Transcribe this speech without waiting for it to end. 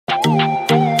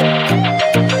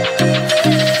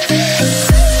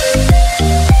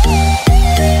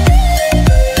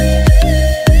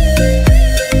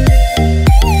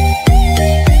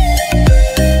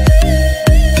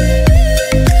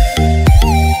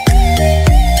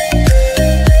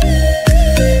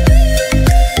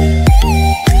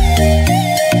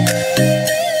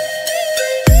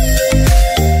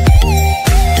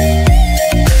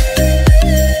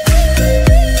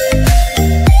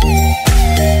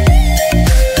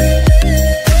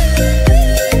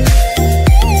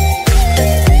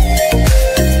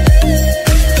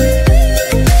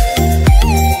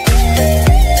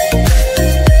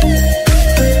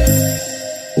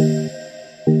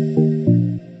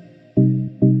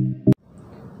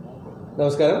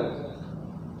നമസ്കാരം.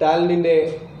 ടാലന്റിൻ്റെ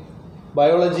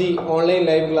biology online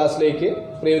live ക്ലാസ്സിലേക്ക്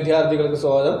പ്രിയ വിദ്യാർത്ഥികൾക്ക്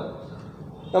സ്വാഗതം.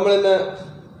 നമ്മളിന്ന്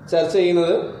ചർച്ച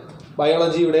ചെയ്യുന്നത്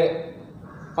ബയോളജിയുടെ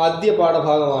ആദ്യ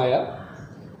പാഠഭാഗമായ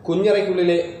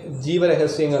കുഞ്ഞറയ്ക്കുള്ളിലെ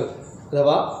ജീവരഹസ്യങ്ങൾ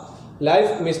അഥവാ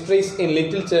life mysteries in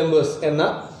little chambers എന്ന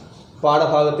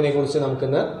പാഠഭാഗത്തിനെ കുറിച്ച്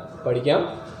നമുക്കിന്ന് പഠിക്കാം.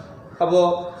 അപ്പോൾ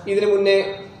ഇതിനു മുന്നേ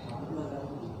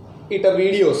ഇട്ട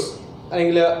വീഡിയോസ്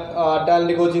അല്ലെങ്കിൽ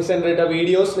ടാലന്റ് കോച്ചിങ് സെൻറ്റർ ഇട്ട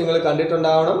വീഡിയോസ് നിങ്ങൾ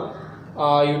കണ്ടിട്ടുണ്ടാവണം.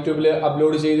 യൂട്യൂബിൽ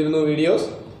അപ്ലോഡ് ചെയ്തിരുന്നു വീഡിയോസ്.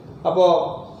 അപ്പോൾ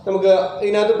നമുക്ക്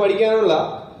ഇതിനകത്ത് പഠിക്കാനുള്ള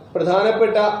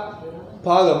പ്രധാനപ്പെട്ട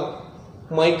ഭാഗം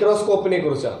മൈക്രോസ്കോപ്പിനെ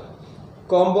കുറിച്ചാണ്,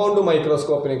 കോമ്പൗണ്ട്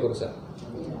മൈക്രോസ്കോപ്പിനെ കുറിച്ചാണ്.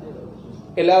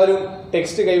 എല്ലാവരും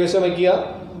ടെക്സ്റ്റ് കൈവശം വയ്ക്കുക.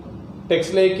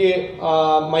 ടെക്സ്റ്റിലേക്ക്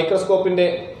മൈക്രോസ്കോപ്പിൻ്റെ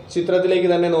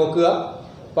ചിത്രത്തിലേക്ക് തന്നെ നോക്കുക.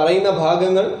 പറയുന്ന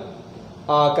ഭാഗങ്ങൾ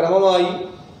ക്രമമായി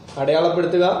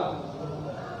അടയാളപ്പെടുത്തുക.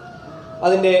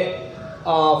 അതിൻ്റെ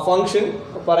ഫങ്ഷൻ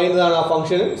പറയുന്നതാണ്, ആ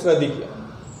ഫങ്ഷന് ശ്രദ്ധിക്കുക.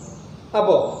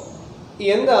 അപ്പോൾ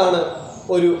എന്താണ്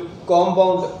ഒരു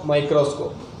കോമ്പൗണ്ട്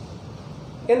മൈക്രോസ്കോപ്പ്?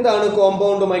 എന്താണ്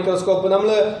കോമ്പൗണ്ട് മൈക്രോസ്കോപ്പ്? നമ്മൾ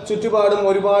ചുറ്റുപാടും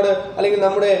ഒരുപാട്, അല്ലെങ്കിൽ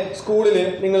നമ്മുടെ സ്കൂളിൽ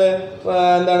നിങ്ങൾ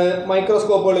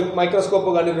മൈക്രോസ്കോപ്പ്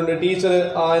കണ്ടിട്ടുണ്ട്. ടീച്ചർ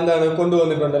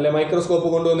കൊണ്ടുവന്നിട്ടുണ്ട്, അല്ലെ മൈക്രോസ്കോപ്പ്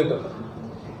കൊണ്ടുവന്നിട്ടുണ്ട്.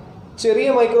 ചെറിയ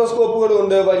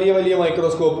മൈക്രോസ്കോപ്പുകളുണ്ട്, വലിയ വലിയ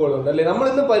മൈക്രോസ്കോപ്പുകളുണ്ട്, അല്ലെ. നമ്മൾ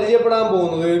ഇന്ന് പരിചയപ്പെടാൻ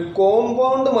പോകുന്നത്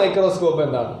കോമ്പൗണ്ട് മൈക്രോസ്കോപ്പ്.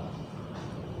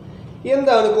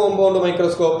 എന്താണ് കോമ്പൗണ്ട്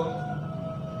മൈക്രോസ്കോപ്പ്?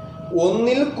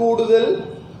 ഒന്നിൽ കൂടുതൽ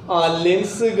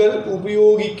ലെൻസുകൾ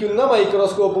ഉപയോഗിക്കുന്ന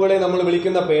മൈക്രോസ്കോപ്പുകളെ നമ്മൾ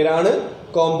വിളിക്കുന്ന പേരാണ്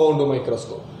കോമ്പൗണ്ട്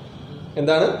മൈക്രോസ്കോപ്പ്.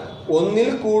 എന്താണ്? ഒന്നിൽ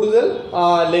കൂടുതൽ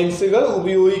ലെൻസുകൾ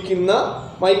ഉപയോഗിക്കുന്ന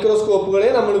മൈക്രോസ്കോപ്പുകളെ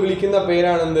നമ്മൾ വിളിക്കുന്ന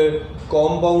പേരാണെന്ത്?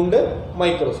 Compound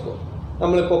microscope.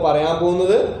 നമ്മളിപ്പോൾ പറയാൻ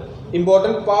പോകുന്നത്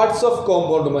important parts of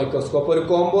compound microscope. ഒരു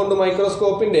കോമ്പൗണ്ട്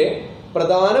മൈക്രോസ്കോപ്പിൻ്റെ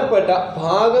പ്രധാനപ്പെട്ട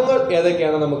ഭാഗങ്ങൾ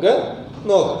ഏതൊക്കെയാണ് നമുക്ക്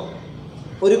നോക്കാം.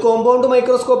 ഒരു കോമ്പൗണ്ട്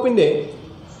മൈക്രോസ്കോപ്പിൻ്റെ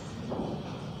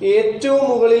ഏറ്റവും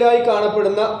മുകളിലായി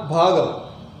കാണപ്പെടുന്ന ഭാഗം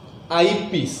ഐ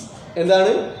പീസ്.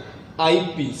 എന്താണ്? I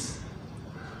Ps.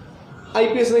 ഐ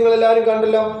പീസ് നിങ്ങളെല്ലാവരും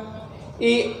കണ്ടല്ലോ.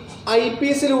 ഈ ഐ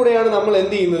പീസിലൂടെയാണ് നമ്മൾ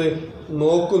എന്ത് ചെയ്യുന്നത്?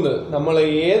 നോക്കുന്നത്. നമ്മൾ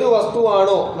ഏത്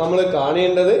വസ്തുവാണോ നമ്മൾ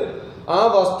കാണേണ്ടത്, ആ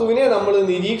വസ്തുവിനെ നമ്മൾ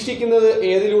നിരീക്ഷിക്കുന്നത്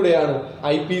ഏതിലൂടെയാണ്?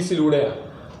 ഐ പീസിലൂടെയാണ്.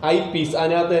 ഐ പീസ്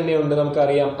അതിനകത്ത് തന്നെയുണ്ട്,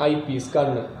 നമുക്കറിയാം. ഐ പീസ്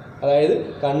കണ്ണ്, അതായത്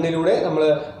കണ്ണിലൂടെ നമ്മൾ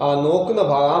നോക്കുന്ന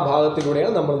ആ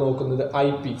ഭാഗത്തിലൂടെയാണ് നമ്മൾ നോക്കുന്നത്. I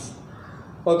Ps.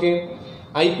 ഓക്കെ.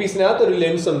 ഐ പീസിനകത്ത് ഒരു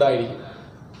ലെൻസ് ഉണ്ടായിരിക്കും.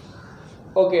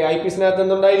 ഓക്കെ. ഐ പീസിനകത്ത്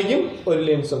എന്തുണ്ടായിരിക്കും? ഒരു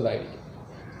ലെൻസ് ഉണ്ടായിരിക്കും.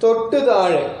 തൊട്ട്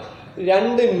താഴെ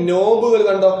രണ്ട് നോബുകൾ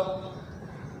കണ്ടോ?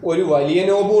 ഒരു വലിയ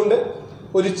നോബും ഉണ്ട്,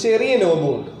 ഒരു ചെറിയ നോബും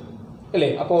ഉണ്ട്,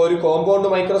 അല്ലേ. അപ്പോൾ ഒരു കോമ്പൗണ്ട്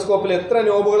മൈക്രോസ്കോപ്പിൽ എത്ര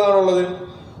നോബുകളാണുള്ളത്?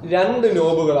 രണ്ട്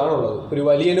നോബുകളാണുള്ളത്. ഒരു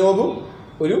വലിയ നോബും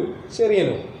ഒരു ചെറിയ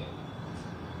നോബും.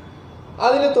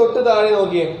 അതിന് തൊട്ട് താഴെ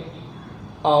നോക്കിയേ,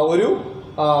 ഒരു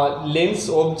ലെൻസ്,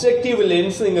 ഒബ്ജക്റ്റീവ്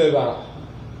ലെൻസ് നിങ്ങൾക്ക് കാണാം.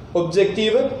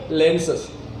 Objective lenses.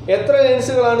 എത്ര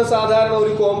ലെൻസുകളാണ് സാധാരണ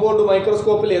ഒരു കോമ്പൗണ്ട്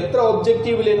മൈക്രോസ്കോപ്പിൽ? എത്ര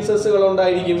ഒബ്ജക്റ്റീവ് ലെൻസസുകൾ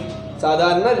ഉണ്ടായിരിക്കും?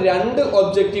 സാധാരണ രണ്ട്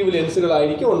ഒബ്ജക്റ്റീവ്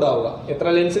ലെൻസുകളായിരിക്കും ഉണ്ടാവുക. എത്ര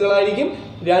ലെൻസുകളായിരിക്കും?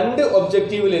 രണ്ട്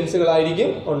ഒബ്ജക്റ്റീവ് ലെൻസുകളായിരിക്കും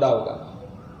ഉണ്ടാവുക.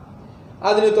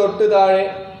 അതിന് തൊട്ട് താഴെ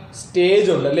സ്റ്റേജ്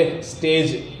ഉണ്ട്, അല്ലേ.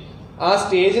 സ്റ്റേജ്. ആ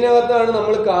സ്റ്റേജിനകത്താണ്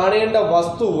നമ്മൾ കാണേണ്ട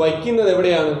വസ്തു വയ്ക്കുന്നത്.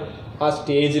 എവിടെയാണ്? ആ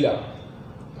സ്റ്റേജിലാണ്.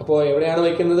 അപ്പോൾ എവിടെയാണ്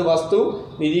വയ്ക്കുന്നത്? വസ്തു,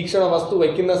 നിരീക്ഷണ വസ്തു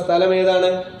വയ്ക്കുന്ന സ്ഥലം ഏതാണ്?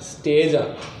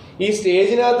 സ്റ്റേജാണ്. ഈ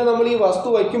സ്റ്റേജിനകത്ത് നമ്മൾ ഈ വസ്തു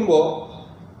വയ്ക്കുമ്പോൾ,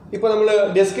 ഇപ്പോൾ നമ്മൾ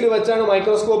ഡെസ്കിൽ വെച്ചാണ്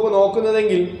മൈക്രോസ്കോപ്പ്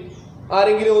നോക്കുന്നതെങ്കിൽ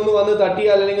ആരെങ്കിലും ഒന്ന് വന്ന്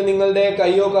തട്ടിയാൽ, അല്ലെങ്കിൽ നിങ്ങളുടെ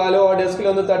കൈയോ കാലോ ആ ഡെസ്കിൽ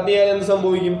ഒന്ന് തട്ടിയാൽ എന്ത്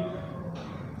സംഭവിക്കും?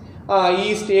 ഈ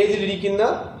സ്റ്റേജിലിരിക്കുന്ന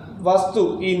വസ്തു,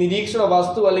 ഈ നിരീക്ഷണ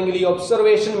വസ്തു അല്ലെങ്കിൽ ഈ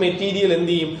ഒബ്സർവേഷൻ മെറ്റീരിയൽ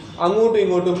എന്ത് ചെയ്യും? അങ്ങോട്ടും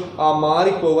ഇങ്ങോട്ടും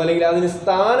മാറിപ്പോകും, അല്ലെങ്കിൽ അതിന്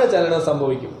സ്ഥാനചലനം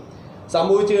സംഭവിക്കും.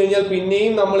 സംഭവിച്ചു കഴിഞ്ഞാൽ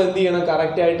പിന്നെയും നമ്മൾ എന്ത് ചെയ്യണം?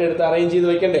 കറക്റ്റായിട്ട് എടുത്ത് അറേഞ്ച് ചെയ്ത്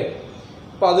വെക്കണ്ടേ.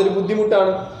 അപ്പം അതൊരു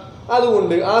ബുദ്ധിമുട്ടാണ്.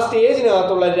 അതുകൊണ്ട് ആ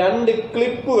സ്റ്റേജിനകത്തുള്ള രണ്ട്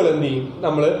ക്ലിപ്പുകൾ എന്ത് ചെയ്യും?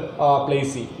 നമ്മൾ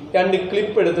പ്ലേസ് ചെയ്യും. രണ്ട്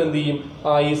ക്ലിപ്പ് എടുത്ത് എന്ത് ചെയ്യും?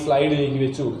 ഈ സ്ലൈഡിലേക്ക്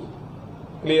വെച്ചു കൊടുക്കും.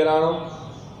 ക്ലിയർ ആണോ?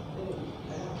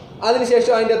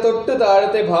 അതിനുശേഷം അതിൻ്റെ തൊട്ട്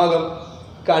താഴത്തെ ഭാഗം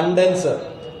കണ്ടൻസർ.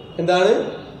 എന്താണ്?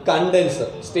 കണ്ടൻസർ.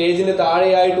 സ്റ്റേജിന്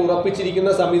താഴെയായിട്ട്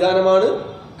ഉറപ്പിച്ചിരിക്കുന്ന സംവിധാനമാണ്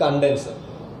കണ്ടൻസർ.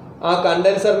 ആ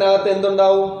കണ്ടൻസറിനകത്ത്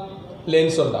എന്തുണ്ടാവും?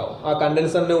 ലെൻസ് ഉണ്ടാവും. ആ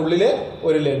കണ്ടൻസറിന് ഉള്ളിൽ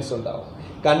ഒരു ലെൻസ് ഉണ്ടാവും.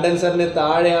 കണ്ടൻസറിന്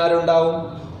താഴെ ആരുണ്ടാവും?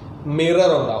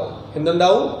 മിറർ ഉണ്ടാവും.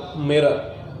 എന്തുണ്ടാവും? മിറർ.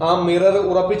 ആ മിറർ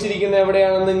ഉറപ്പിച്ചിരിക്കുന്ന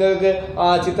എവിടെയാണെന്ന് നിങ്ങൾക്ക് ആ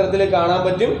ചിത്രത്തിൽ കാണാൻ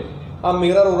പറ്റും. ആ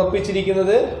മിറർ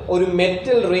ഉറപ്പിച്ചിരിക്കുന്നത് ഒരു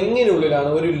മെറ്റൽ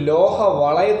റിങ്ങിനുള്ളിലാണ്, ഒരു ലോഹ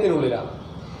വളയത്തിനുള്ളിലാണ്.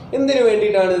 എന്തിനു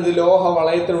വേണ്ടിയിട്ടാണ് ഇത് ലോഹ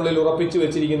വളയത്തിനുള്ളിൽ ഉറപ്പിച്ചു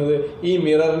വെച്ചിരിക്കുന്നത്? ഈ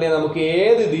മിററിനെ നമുക്ക്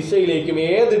ഏത് ദിശയിലേക്കും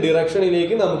ഏത്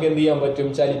ഡിറക്ഷനിലേക്കും നമുക്ക് എന്ത് ചെയ്യാൻ പറ്റും?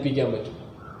 ചലിപ്പിക്കാൻ പറ്റും,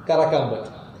 കറക്കാൻ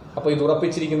പറ്റും. അപ്പോൾ ഇത്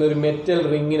ഉറപ്പിച്ചിരിക്കുന്ന ഒരു മെറ്റൽ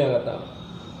റിങ്ങിനകത്താണ്.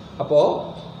 അപ്പോൾ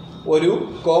ഒരു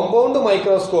കോമ്പൗണ്ട്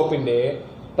മൈക്രോസ്കോപ്പിൻ്റെ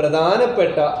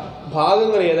പ്രധാനപ്പെട്ട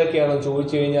ഭാഗങ്ങൾ ഏതൊക്കെയാണെന്ന്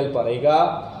ചോദിച്ചു കഴിഞ്ഞാൽ പറയുക.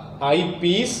 ഐ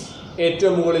പീസ്,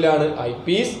 ഏറ്റവും മുകളിലാണ് ഐ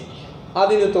പീസ്.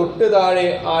 അതിന് തൊട്ട് താഴെ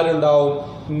ആരുണ്ടാവും?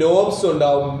 നോബ്സ്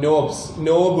ഉണ്ടാവും.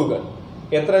 നോബുകൾ.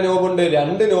 എത്ര നോബുണ്ട്?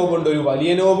 2 നോബുണ്ട്. ഒരു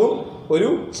വലിയ നോബും ഒരു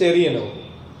ചെറിയ നോബും.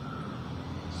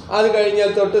 അത് കഴിഞ്ഞാൽ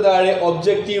തൊട്ട് താഴെ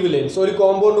ഒബ്ജക്റ്റീവ് ലെൻസ്. ഒരു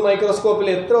കോമ്പൗണ്ട് മൈക്രോസ്കോപ്പിൽ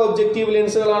എത്ര ഒബ്ജക്റ്റീവ്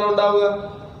ലെൻസുകളാണ് ഉണ്ടാവുക?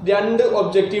 2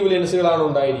 ഒബ്ജക്റ്റീവ് ലെൻസുകളാണ്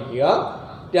ഉണ്ടായിരിക്കുക.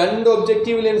 2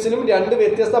 ഒബ്ജക്റ്റീവ് ലെൻസിനും 2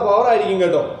 വ്യത്യസ്ത പവർ ആയിരിക്കും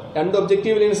കേട്ടോ. 2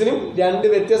 ഒബ്ജക്റ്റീവ് ലെൻസിനും 2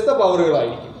 വ്യത്യസ്ത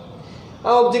പവറുകളായിരിക്കും.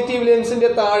 ആ ഒബ്ജക്റ്റീവ് ലെൻസിന്റെ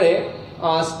താഴെ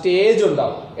സ്റ്റേജ്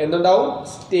ഉണ്ടാവും. എന്തുണ്ടാവും?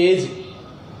 സ്റ്റേജ്.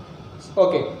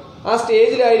 ഓക്കെ, ആ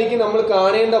സ്റ്റേജിലായിരിക്കും നമ്മൾ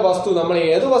കാണേണ്ട വസ്തു. നമ്മൾ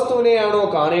ഏത് വസ്തുവിനെയാണോ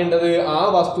കാണേണ്ടത് ആ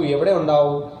വസ്തു എവിടെ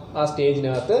ഉണ്ടാവും? ആ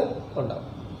സ്റ്റേജിനകത്ത് ഉണ്ടാവും.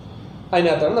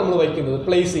 അതിനകത്താണ് നമ്മൾ വയ്ക്കുന്നത്,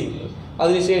 പ്ലേസ് ചെയ്യുന്നത്.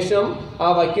 അതിനുശേഷം ആ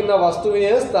വയ്ക്കുന്ന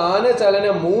വസ്തുവിന് സ്ഥാനചലന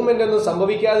മൂവ്മെന്റ് ഒന്നും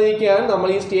സംഭവിക്കാതിരിക്കാൻ നമ്മൾ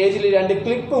ഈ സ്റ്റേജിൽ 2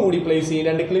 ക്ലിപ്പും കൂടി പ്ലേസ് ചെയ്യും.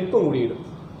 2 ക്ലിപ്പും കൂടി ഇടും.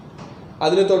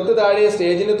 അതിന് തൊട്ട് താഴെ,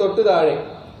 സ്റ്റേജിന് തൊട്ട് താഴെ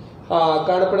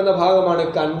കാണപ്പെടുന്ന ഭാഗമാണ്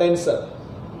കണ്ടൻസർ.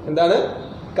 എന്താണ്?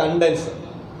 കണ്ടൻസർ.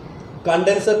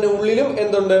 കണ്ടൻസറിന്റെ ഉള്ളിലും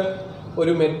എന്തുണ്ട്?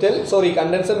 ഒരു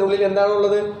കണ്ടൻസറിനുള്ളിൽ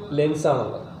എന്താണുള്ളത്? ലെൻസ്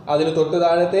ആണുള്ളത്. അതിന് തൊട്ട്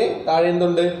താഴെ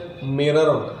എന്തുണ്ട്?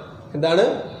 മിററുണ്ട്. എന്താണ്?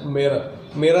 മിറർ.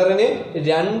 മിററിന്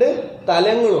 2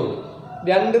 തലങ്ങളുണ്ട്.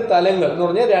 2 തലങ്ങൾ എന്ന്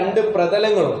പറഞ്ഞാൽ 2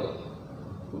 പ്രതലങ്ങളുണ്ട്.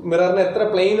 മിററിന് എത്ര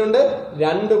പ്ലെയിൻ ഉണ്ട്?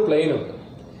 2 പ്ലെയിൻ ഉണ്ട്.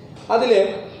 അതില്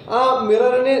ആ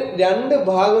മിററിന് 2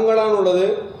 ഭാഗങ്ങളാണുള്ളത്.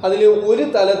 അതിൽ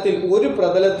ഒരു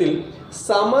പ്രതലത്തിൽ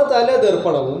സമതല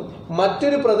ദർപ്പണവും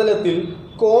മറ്റൊരു പ്രതലത്തിൽ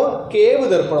കോൺകേവ്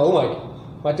ദർപ്പണവുമായിരിക്കും.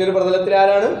 മറ്റൊരു പ്രതലത്തിൽ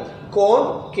ആരാണ്?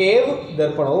 കോൺകേവ്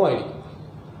ദർപ്പണവുമായിരിക്കും.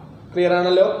 ക്ലിയർ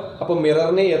ആണല്ലോ? അപ്പൊ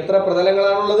മിററിന് എത്ര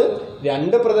പ്രതലങ്ങളാണുള്ളത്?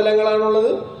 2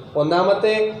 പ്രതലങ്ങളാണുള്ളത്.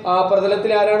 ഒന്നാമത്തെ ആ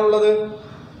പ്രതലത്തിൽ ആരാണുള്ളത്?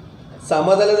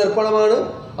 സമതല ദർപ്പണമാണ്.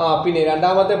 പിന്നെ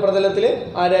രണ്ടാമത്തെ പ്രതലത്തിൽ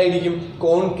ആരായിരിക്കും?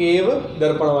 കോൺകേവ്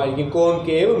ദർപ്പണമായിരിക്കും.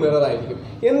 കോൺകേവ് മിറർ ആയിരിക്കും.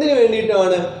 എന്തിനു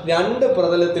വേണ്ടിയിട്ടാണ് 2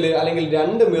 പ്രതലത്തിൽ അല്ലെങ്കിൽ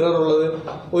 2 മിറർ ഉള്ളത്?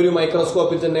 ഒരു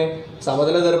മൈക്രോസ്കോപ്പിൽ തന്നെ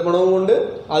സമതല ദർപ്പണവും ഉണ്ട്,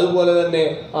 അതുപോലെ തന്നെ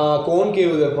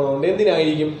കോൺകേവ് ദർപ്പണവും ഉണ്ട്.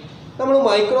 എന്തിനായിരിക്കും? നമ്മൾ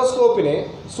മൈക്രോസ്കോപ്പിനെ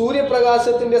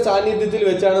സൂര്യപ്രകാശത്തിന്റെ സാന്നിധ്യത്തിൽ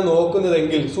വെച്ചാണ്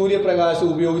നോക്കുന്നതെങ്കിൽ, സൂര്യപ്രകാശം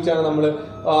ഉപയോഗിച്ചാണ് നമ്മൾ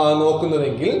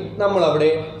നോക്കുന്നതെങ്കിൽ നമ്മൾ അവിടെ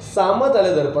സമതല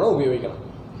ദർപ്പണം ഉപയോഗിക്കണം.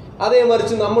 അതേ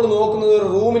മറിച്ച് നമ്മൾ നോക്കുന്നത് ഒരു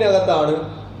റൂമിനകത്താണ്.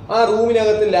 ആ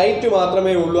റൂമിനകത്ത് ലൈറ്റ്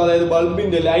മാത്രമേ ഉള്ളൂ, അതായത്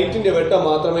ബൾബിന്റെ ലൈറ്റിന്റെ വെട്ടം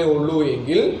മാത്രമേ ഉള്ളൂ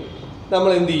എങ്കിൽ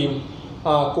നമ്മൾ എന്ത് ചെയ്യും?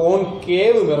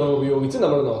 കോൺകേവ് മിറർ ഉപയോഗിച്ച്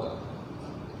നമ്മൾ നോക്കാം.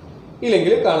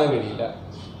 ഇല്ലെങ്കിൽ കാണാൻ കഴിയില്ല.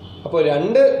 അപ്പോൾ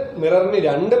മിററിന്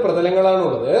 2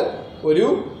 പ്രതലങ്ങളാണുള്ളത്. ഒരു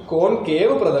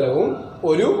കോൺകേവ് പ്രതലവും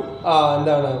ഒരു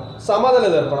സമതല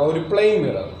ദർപ്പണം, ഒരു പ്ലെയിൻ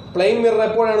മിറർ. പ്ലെയിൻ മിറർ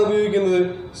എപ്പോഴാണ് ഉപയോഗിക്കുന്നത്?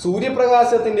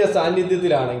 സൂര്യപ്രകാശത്തിന്റെ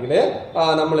സാന്നിധ്യത്തിലാണെങ്കിൽ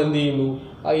നമ്മൾ എന്ത് ചെയ്യുന്നു?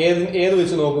 ഏത്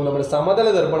വെച്ച് നോക്കും? നമ്മൾ സമതല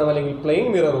ദർപ്പണം അല്ലെങ്കിൽ പ്ലെയിൻ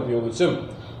മിറർ ഉപയോഗിച്ചും.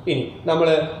 ഇനി നമ്മൾ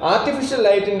ആർട്ടിഫിഷ്യൽ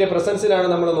ലൈറ്റിന്റെ പ്രസൻസിലാണ്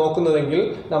നമ്മൾ നോക്കുന്നതെങ്കിൽ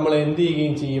നമ്മൾ എന്ത്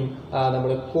ചെയ്യുകയും ചെയ്യും?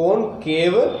 നമ്മൾ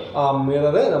കോൺകേവ്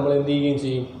മിറർ നമ്മൾ എന്ത് ചെയ്യുകയും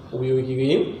ചെയ്യും?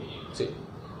 ഉപയോഗിക്കുകയും ചെയ്യും.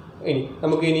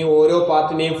 ഇനി ഓരോ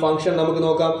പാർട്ടിന്റെയും ഫംഗ്ഷൻ നമുക്ക്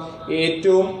നോക്കാം.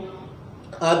 ഏറ്റവും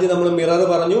ആദ്യം നമ്മൾ മിറർ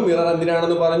പറഞ്ഞു. മിറർ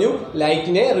എന്തിനാണെന്ന് പറഞ്ഞു?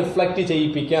 ലൈറ്റിനെ റിഫ്ലക്റ്റ്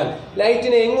ചെയ്യിപ്പിക്കാൻ.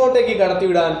 ലൈറ്റിനെ എങ്ങോട്ടേക്ക്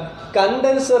കടത്തിവിടാൻ?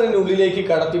 കണ്ടൻസറിനുള്ളിലേക്ക്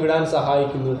കടത്തിവിടാൻ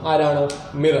സഹായിക്കുന്നു. ആരാണ്?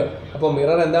 മിറർ. അപ്പോൾ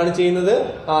മിറർ എന്താണ് ചെയ്യുന്നത്?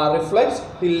 Reflects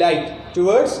the light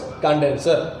towards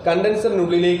condenser.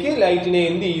 കണ്ടൻസറിനുള്ളിലേക്ക് ലൈറ്റിനെ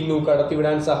എന്ത് ചെയ്യുന്നു?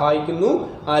 കടത്തിവിടാൻ സഹായിക്കുന്നു.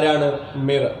 ആരാണ്?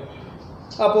 മിറർ.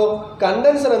 അപ്പോൾ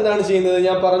കണ്ടൻസർ എന്താണ് ചെയ്യുന്നത്?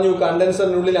 ഞാൻ പറഞ്ഞു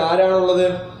കണ്ടൻസറിനുള്ളിൽ ആരാണുള്ളത്?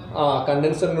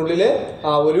 കണ്ടൻസറിനുള്ളിൽ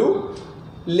ഒരു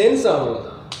ലെൻസ് ആണുള്ളത്,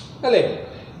 അല്ലേ?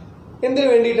 എന്തിനു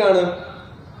വേണ്ടിയിട്ടാണ്?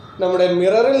 നമ്മുടെ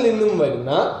മിററിൽ നിന്നും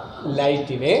വരുന്ന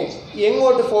ലൈറ്റിനെ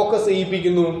എങ്ങോട്ട് ഫോക്കസ്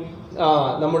ചെയ്യിപ്പിക്കുന്നു?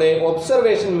 നമ്മുടെ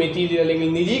ഒബ്സർവേഷൻ മെറ്റീരിയൽ അല്ലെങ്കിൽ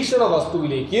നിരീക്ഷണ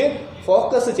വസ്തുവിലേക്ക്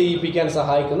ഫോക്കസ് ചെയ്യിപ്പിക്കാൻ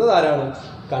സഹായിക്കുന്നത് ആരാണ്?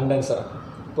 കണ്ടൻസർ.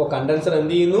 അപ്പോൾ കണ്ടൻസർ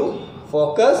എന്ത് ചെയ്യുന്നു?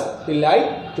 Focus the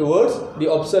light towards the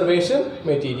observation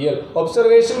material.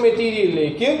 Observation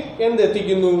മെറ്റീരിയലിലേക്ക്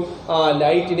എന്തെത്തിക്കുന്നു?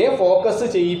 ലൈറ്റിനെ focus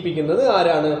ചെയ്യിപ്പിക്കുന്നത്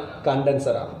ആരാണ്?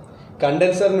 കണ്ടൻസറാണ്.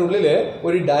 കണ്ടൻസറിനുള്ളിൽ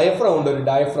ഒരു ഡയഫ്രം ഉണ്ട്. ഒരു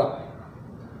ഡയഫ്രം.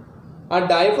 ആ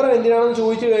ഡയഫ്രം എന്തിനാണെന്ന്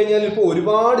ചോദിച്ചു കഴിഞ്ഞാൽ ഇപ്പോൾ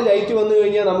ഒരുപാട് ലൈറ്റ് വന്നു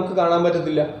കഴിഞ്ഞാൽ നമുക്ക് കാണാൻ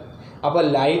പറ്റത്തില്ല. അപ്പോൾ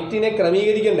ലൈറ്റിനെ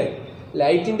ക്രമീകരിക്കണ്ടേ?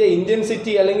 ലൈറ്റിന്റെ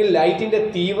ഇന്റൻസിറ്റി അല്ലെങ്കിൽ ലൈറ്റിന്റെ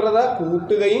തീവ്രത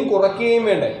കൂട്ടുകയും കുറയ്ക്കുകയും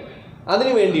വേണ്ടേ?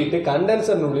 അതിനു വേണ്ടിയിട്ട്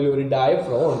കണ്ടൻസറിനുള്ളിൽ ഒരു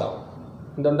ഡയഫ്രം ഉണ്ടാവും.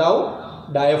 എന്തുണ്ടാവും?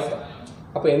 ഡയഫ്രം.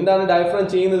 അപ്പോൾ എന്താണ് ഡയഫ്രം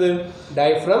ചെയ്യുന്നത്?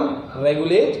 Diaphragm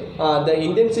regulate the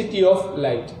intensity of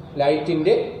light.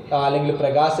 ലൈറ്റിന്റെ അല്ലെങ്കിൽ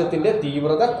പ്രകാശത്തിന്റെ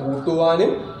തീവ്രത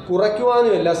കൂട്ടുവാനും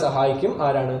കുറയ്ക്കുവാനും എല്ലാം സഹായിക്കും.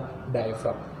 ആരാണ്?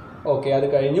 ഡയഫ്രം. ഓക്കെ, അത്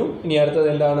കഴിഞ്ഞു. ഇനി അടുത്തത്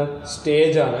എന്താണ്?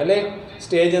 സ്റ്റേജ് ആണ്, അല്ലേ?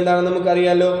 സ്റ്റേജ് എന്താണെന്ന്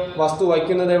നമുക്കറിയാലോ. വസ്തു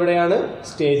വയ്ക്കുന്നത് എവിടെയാണ്?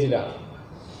 സ്റ്റേജിലാണ്.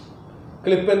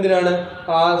 ക്ലിപ്പ് എന്തിനാണ്?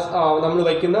 നമ്മൾ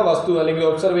വയ്ക്കുന്ന വസ്തു അല്ലെങ്കിൽ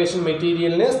ഒബ്സർവേഷൻ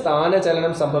മെറ്റീരിയലിന്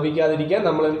സ്ഥാനചലനം സംഭവിക്കാതിരിക്കാൻ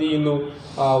നമ്മൾ എന്ത് ചെയ്യുന്നു?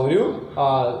 ഒരു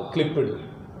ക്ലിപ്പ് ഇടും.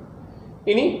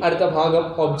 ഇനി അടുത്ത ഭാഗം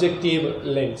ഒബ്ജക്റ്റീവ്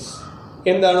ലെൻസ്.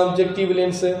 എന്താണ് ഒബ്ജക്റ്റീവ്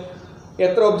ലെൻസ്?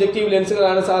 എത്ര ഒബ്ജക്റ്റീവ്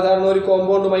ലെൻസുകളാണ് സാധാരണ ഒരു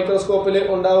കോമ്പൗണ്ട് മൈക്രോസ്കോപ്പിൽ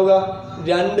ഉണ്ടാവുക?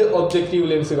 2 ഒബ്ജക്റ്റീവ്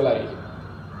ലെൻസുകളായിരിക്കും.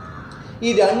 ഈ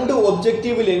 2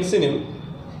 ഒബ്ജക്റ്റീവ് ലെൻസിനും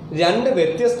 2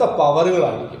 വ്യത്യസ്ത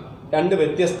പവറുകളായിരിക്കും. 2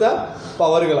 വ്യത്യസ്ത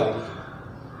പവറുകളായിരിക്കും.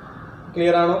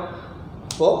 ക്ലിയർ ആണോ?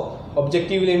 അപ്പോൾ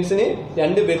ഒബ്ജക്റ്റീവ് ലെൻസിന്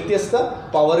 2 വ്യത്യസ്ത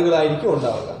പവറുകളായിരിക്കും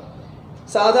ഉണ്ടാവുക.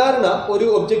 സാധാരണ ഒരു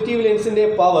ഒബ്ജക്റ്റീവ് ലെൻസിന്റെ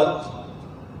പവർ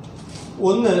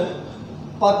ഒന്ന്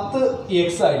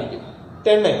 10x ആയിരിക്കും,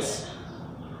 10x.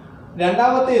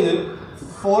 രണ്ടാമത്തേത്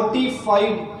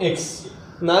 45x,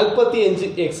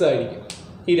 45x ആയിരിക്കും.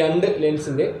 ഈ 2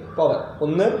 ലെൻസിന്റെ പവർ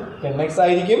ഒന്ന് 10x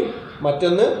ആയിരിക്കും,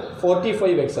 മറ്റൊന്ന്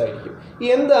 45x ആയിരിക്കും.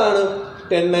 എന്താണ്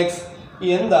 10x,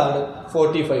 എന്താണ്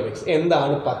 45x,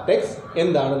 എന്താണ് 10x,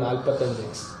 എന്താണ്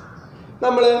 45x?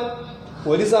 നമ്മൾ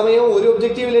ഒരു സമയം ഒരു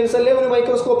ഒബ്ജക്റ്റീവ് ലെൻസ് അല്ലേ ഒരു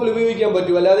മൈക്രോസ്കോപ്പിൽ ഉപയോഗിക്കാൻ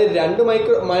പറ്റൂ. അല്ലാതെ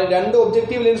 2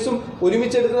 ഒബ്ജക്റ്റീവ് ലെൻസും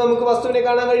ഒരുമിച്ചെടുത്ത് നമുക്ക് വസ്തുവിനെ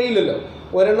കാണാൻ കഴിയില്ലല്ലോ,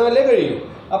 ഒരെണ്ണമല്ലേ കഴിയൂ.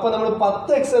 അപ്പൊ നമ്മൾ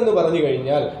 10x എന്ന് പറഞ്ഞു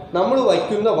കഴിഞ്ഞാൽ നമ്മൾ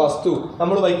വയ്ക്കുന്ന വസ്തു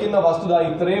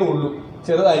ഇത്രയേ ഉള്ളൂ,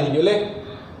 ചെറുതായിരിക്കും അല്ലെ.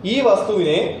 ഈ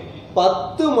വസ്തുവിനെ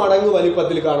 10 മടങ്ങ്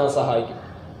വലിപ്പത്തിൽ കാണാൻ സഹായിക്കും.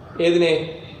 ഏതിനെ?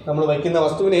 നമ്മൾ വയ്ക്കുന്ന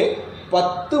വസ്തുവിനെ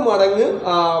 10 മടങ്ങ്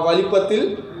വലിപ്പത്തിൽ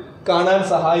കാണാൻ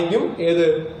സഹായിക്കും. ഏത്?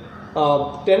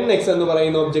 10x എന്ന്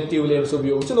പറയുന്ന ഒബ്ജക്റ്റീവ് ലെൻസ്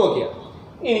ഉപയോഗിച്ച് നോക്കിയാൽ.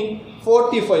 ഇനി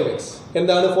 45x.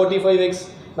 എന്താണ് 45x?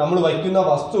 നമ്മൾ വയ്ക്കുന്ന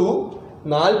വസ്തു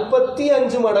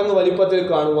 45 മടങ്ങ് വലിപ്പത്തിൽ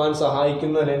കാണുവാൻ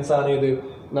സഹായിക്കുന്ന ലെൻസാണ് ഇത്.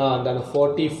 എന്താണ്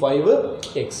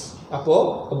 45x. അപ്പോൾ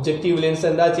ഒബ്ജക്റ്റീവ് ലെൻസ്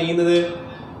എന്താ ചെയ്യുന്നത്?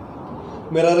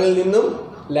 മിററിൽ നിന്നും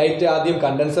ലൈറ്റ് ആദ്യം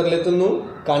കണ്ടൻസറിൽ എത്തുന്നു,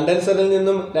 കണ്ടൻസറിൽ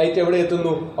നിന്നും ലൈറ്റ് എവിടെ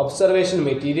എത്തുന്നു? ഒബ്സർവേഷൻ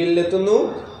മെറ്റീരിയലിൽ എത്തുന്നു.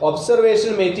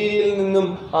 ഒബ്സർവേഷൻ മെറ്റീരിയലിൽ നിന്നും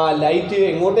ലൈറ്റ്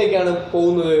എങ്ങോട്ടേക്കാണ്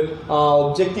പോകുന്നത്?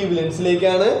 ഒബ്ജക്റ്റീവ്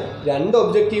ലെൻസിലേക്കാണ്. 2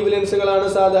 ഒബ്ജക്റ്റീവ് ലെൻസുകളാണ്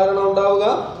സാധാരണ ഉണ്ടാവുക.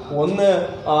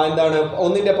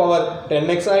 ഒന്നിന്റെ പവർ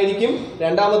 10x ആയിരിക്കും,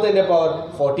 രണ്ടാമത്തെ പവർ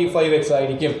 45x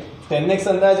ആയിരിക്കും. 10x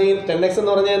എന്താ ചെയ്യും? 10x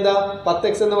എന്ന് പറഞ്ഞാൽ എന്താ?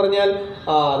 10x എന്ന് പറഞ്ഞാൽ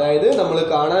അതായത് നമ്മൾ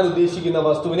കാണാൻ ഉദ്ദേശിക്കുന്ന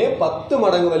വസ്തുവിനെ 10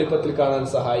 മടങ്ങ് വലിപ്പത്തിൽ കാണാൻ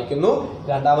സഹായിക്കുന്നു.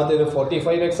 രണ്ടാമത്തേത്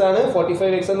 45x ആണ്.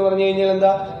 45x എന്ന് പറഞ്ഞു കഴിഞ്ഞാൽ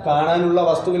എന്താ? കാണാനുള്ള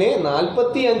വസ്തുവിനെ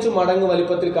 45 മടങ്ങ്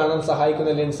വലിപ്പത്തിൽ കാണാൻ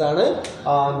സഹായിക്കുന്ന ലെൻസാണ്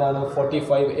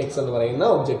 45x എന്ന് പറയുന്ന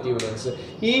ഒബ്ജക്റ്റീവ് ലെൻസ്.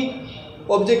 ഈ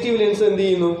ഒബ്ജക്റ്റീവ് ലെൻസ് എന്ത്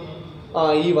ചെയ്യുന്നു?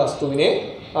 ഈ വസ്തുവിനെ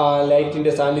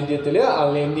ലൈറ്റിന്റെ സാന്നിധ്യത്തിൽ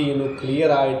അവനെ എന്ത് ചെയ്യുന്നു? ക്ലിയർ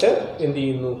ആയിട്ട് എന്ത്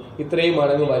ചെയ്യുന്നു? ഇത്രയും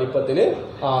മടങ്ങ് വലിപ്പത്തിൽ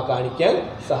കാണിക്കാൻ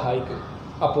സഹായിക്കുന്നു.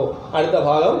 അപ്പോൾ അടുത്ത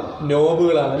ഭാഗം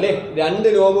നോബുകളാണ് അല്ലേ.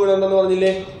 2 നോബുകൾ ഉണ്ടെന്ന്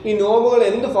പറഞ്ഞില്ലേ. ഈ നോബുകൾ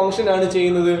എന്ത് ഫംഗ്ഷൻ ആണ്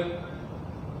ചെയ്യുന്നത്?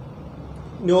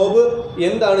 നോബ്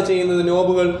എന്താണ് ചെയ്യുന്നത്?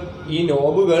 ഈ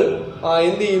നോബുകൾ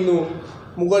എന്ത് ചെയ്യുന്നു?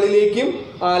 മുകളിലേക്കും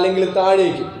അല്ലെങ്കിൽ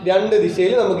താഴേക്കും 2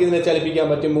 ദിശയിൽ നമുക്ക് ഇതിനെ ചലിപ്പിക്കാൻ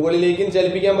പറ്റും. മുകളിലേക്കും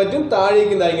ചലിപ്പിക്കാൻ പറ്റും,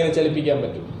 താഴേക്കും ഇങ്ങനെ ചലിപ്പിക്കാൻ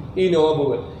പറ്റും. ഈ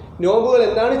നോബുകൾ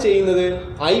എന്താണ് ചെയ്യുന്നത്?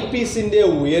 ഐ പീസിന്റെ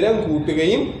ഉയരം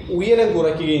കൂട്ടുകയും ഉയരം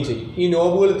കുറയ്ക്കുകയും ചെയ്യും. ഈ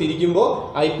നോബുകൾ തിരിക്കുമ്പോൾ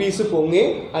ഐ പീസ്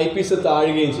പൊങ്ങുകയും ഐ പീസ്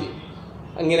താഴുകയും ചെയ്യും.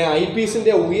 അങ്ങനെ ഐ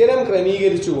പീസിന്റെ ഉയരം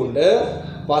ക്രമീകരിച്ചുകൊണ്ട്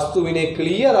വസ്തുവിനെ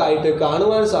ക്ലിയർ ആയിട്ട്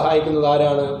കാണുവാൻ സഹായിക്കുന്നത്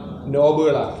ആരാണ്?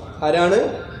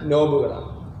 നോബുകളാണ്.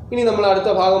 ഇനി നമ്മൾ അടുത്ത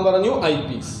ഭാഗം പറഞ്ഞു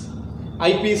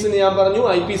ഐ പീസിന് ഞാൻ പറഞ്ഞു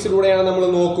ഐ പീസിലൂടെയാണ് നമ്മൾ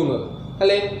നോക്കുന്നത്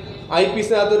അല്ലെ. ഐ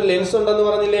പീസിനകത്തൊരു ലെൻസ് ഉണ്ടെന്ന്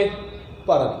പറഞ്ഞില്ലേ?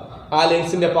 പറഞ്ഞു. ആ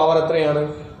ലെൻസിന്റെ പവർ എത്രയാണ്?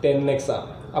 10x ആണ്.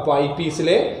 അപ്പോൾ ഐ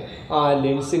പീസിലെ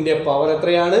ലെൻസിന്റെ പവർ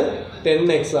എത്രയാണ്?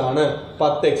 10x ആണ്,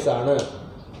 10x ആണ്.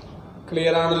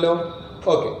 ക്ലിയർ ആണല്ലോ?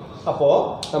 ഓക്കെ. അപ്പോൾ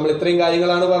നമ്മൾ ഇത്രയും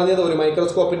കാര്യങ്ങളാണ് പറഞ്ഞത്. ഒരു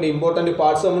മൈക്രോസ്കോപ്പിന്റെ ഇമ്പോർട്ടന്റ്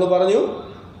പാർട്സ് നമ്മൾ പറഞ്ഞു.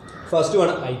 First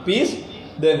one I Ps,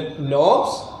 then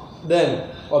നോബ്സ്, then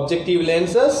objective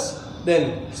lenses, then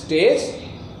stage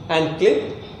and clip,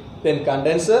 then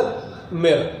condenser,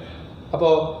 mirror.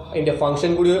 അപ്പോൾ അതിന്റെ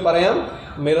ഫംഗ്ഷൻ കൂടി പറയാം.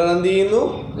 മിറർ എന്ത് ചെയ്യുന്നു?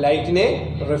 ലൈറ്റിനെ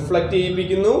റിഫ്ലക്റ്റ്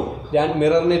ചെയ്യിപ്പിക്കുന്നു.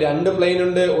 മിററിന് 2 പ്ലെയിൻ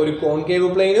ഉണ്ട്, ഒരു കോൺകേവ്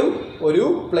പ്ലെയിനും ഒരു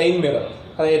പ്ലെയിൻ മിറർ.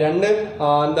 അതായത്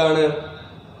 2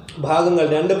 ഭാഗങ്ങൾ,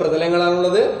 2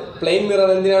 പ്രതലങ്ങളാണുള്ളത്. പ്ലെയിൻ മിറർ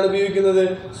എന്തിനാണ് ഉപയോഗിക്കുന്നത്?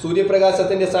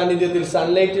 സൂര്യപ്രകാശത്തിന്റെ സാന്നിധ്യത്തിൽ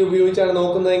സൺലൈറ്റ് ഉപയോഗിച്ചാണ്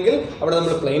നോക്കുന്നതെങ്കിൽ അവിടെ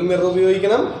നമ്മൾ പ്ലെയിൻ മിറർ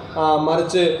ഉപയോഗിക്കണം.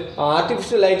 മറിച്ച്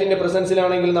ആർട്ടിഫിഷ്യൽ ലൈറ്റിന്റെ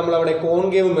പ്രസൻസിലാണെങ്കിൽ നമ്മൾ അവിടെ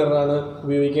കോൺകേവ് മിററാണ്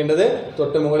ഉപയോഗിക്കേണ്ടത്.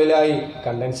 തൊട്ട് മുകളിലായി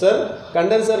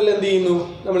കണ്ടൻസറിൽ എന്ത് ചെയ്യുന്നു?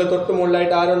 നമ്മൾ തൊട്ട്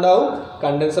മുകളിലായിട്ട് ആരുണ്ടാവും?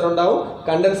 കണ്ടൻസർ ഉണ്ടാവും.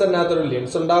 കണ്ടൻസറിനകത്തൊരു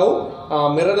ലെൻസ് ഉണ്ടാവും.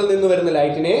 മിററിൽ നിന്ന് വരുന്ന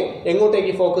ലൈറ്റിനെ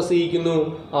എങ്ങോട്ടേക്ക് ഫോക്കസ് ചെയ്യിക്കുന്നു?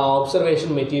 ഒബ്സർവേഷൻ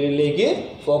മെറ്റീരിയലിലേക്ക്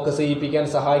ഫോക്കസ് ചെയ്യിപ്പിക്കാൻ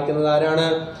സഹായിക്കുന്നത് ആരാണ്?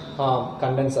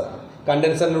 കണ്ടൻസറാണ്.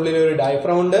 കണ്ടൻസറിനുള്ളിൽ ഒരു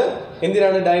ഡയഫ്രം ഉണ്ട്.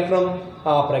 എന്തിനാണ് ഡയഫ്രം?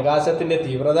 പ്രകാശത്തിന്റെ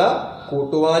തീവ്രത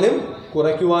കൂട്ടുവാനും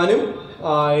കുറയ്ക്കുവാനും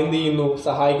എന്ത് ചെയ്യുന്നു?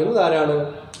 സഹായിക്കുന്നത് ആരാണ്?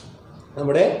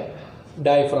 നമ്മുടെ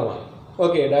ഡയഫ്രമാണ്.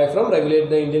 Okay. Diaphragm regulate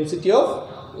the intensity of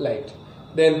light.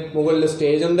 Then മുകളിൽ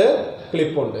സ്റ്റേജ് ഉണ്ട്,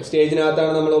 ക്ലിപ്പ് ഉണ്ട്.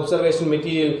 സ്റ്റേജിനകത്താണ് നമ്മൾ ഒബ്സർവേഷൻ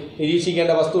മെറ്റീരിയൽ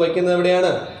നിരീക്ഷിക്കേണ്ട വസ്തു വയ്ക്കുന്നത്.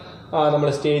 എവിടെയാണ്? നമ്മൾ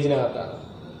സ്റ്റേജിനകത്താണ്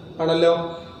ആണല്ലോ.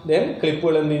 ദെൻ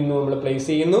ക്ലിപ്പുകൾ എന്ത് ചെയ്യുന്നു, നമ്മൾ പ്ലേസ്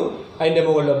ചെയ്യുന്നു. അതിൻ്റെ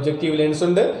മുകളിൽ ഒബ്ജക്റ്റീവ് ലെൻസ്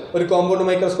ഉണ്ട്. ഒരു കോമ്പൗണ്ട്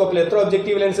മൈക്രോസ്കോപ്പിൽ എത്ര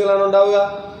ഒബ്ജക്റ്റീവ് ലെൻസുകളാണ് ഉണ്ടാവുക?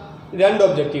 2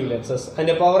 ഒബ്ജക്റ്റീവ് ലെൻസസ്.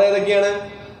 അതിൻ്റെ പവർ ഏതൊക്കെയാണ്?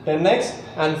 10x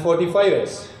and 45x.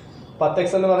 10x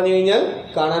എന്ന് പറഞ്ഞു കഴിഞ്ഞാൽ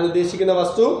കാണാൻ ഉദ്ദേശിക്കുന്ന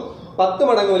വസ്തു 10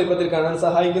 മടങ്ങ് വലിപ്പത്തിൽ കാണാൻ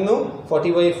സഹായിക്കുന്നു.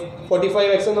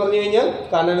 45x എന്ന് പറഞ്ഞു കഴിഞ്ഞാൽ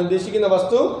കാണാൻ ഉദ്ദേശിക്കുന്ന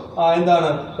വസ്തു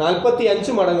എന്താണ്,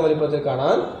 45 മടങ്ങ് വലിപ്പത്തിൽ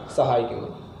കാണാൻ സഹായിക്കുന്നു.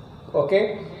 ഓക്കെ,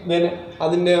 ദെൻ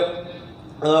അതിൻ്റെ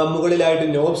മുകളിലായിട്ട്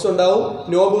നോബ്സ് ഉണ്ടാവും.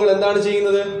 നോബുകൾ എന്താണ്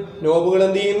ചെയ്യുന്നത്? നോബുകൾ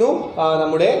എന്ത് ചെയ്യുന്നു,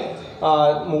 നമ്മുടെ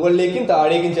മുകളിലേക്കും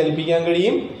താഴേക്കും ചലിപ്പിക്കാൻ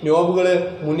കഴിയും. നോബുകൾ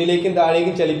മുന്നിലേക്കും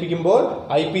താഴേക്കും ചലിപ്പിക്കുമ്പോൾ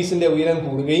ഐ പീസിൻ്റെ ഉയരം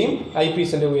കൂടുകയും ഐ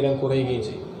പീസിൻ്റെ ഉയരം കുറയുകയും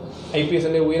ചെയ്യും. ഐ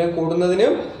പീസിൻ്റെ ഉയരം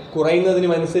കൂടുന്നതിനും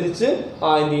കുറയുന്നതിനും അനുസരിച്ച്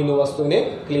എന്ത് ചെയ്യുന്നു, വസ്തുവിനെ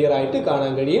ക്ലിയർ ആയിട്ട്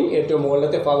കാണാൻ കഴിയും. ഏറ്റവും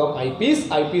മുകളിലത്തെ ഭാഗം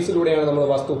ഐ പീസിലൂടെയാണ് നമ്മൾ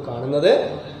വസ്തു കാണുന്നത്.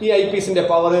 ഈ ഐ പീസിന്റെ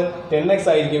പവർ 10x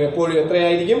ആയിരിക്കും. എപ്പോഴും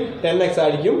എത്രയായിരിക്കും? 10x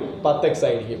ആയിരിക്കും, 10x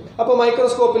ആയിരിക്കും. അപ്പോൾ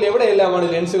മൈക്രോസ്കോപ്പിൽ എവിടെയെല്ലാമാണ്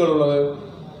ലെൻസുകൾ ഉള്ളത്?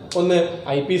 ഒന്ന്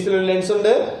ഐ പീസിലൊരു ലെൻസ്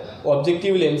ഉണ്ട്,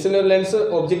 ഒബ്ജക്റ്റീവ്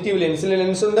ലെൻസിലെ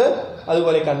ലെൻസ് ഉണ്ട്,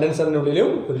 അതുപോലെ കണ്ടൻസറിനുള്ളിലും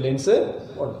ഒരു ലെൻസ്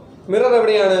ഉണ്ട്. മിറർ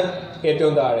എവിടെയാണ്?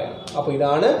 ഏറ്റവും താഴെയാണ്. അപ്പോൾ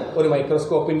ഇതാണ് ഒരു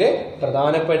മൈക്രോസ്കോപ്പിന്റെ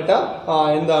പ്രധാനപ്പെട്ട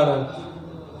എന്താണ്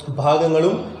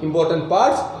ഭാഗങ്ങളും important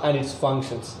parts and it's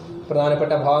functions.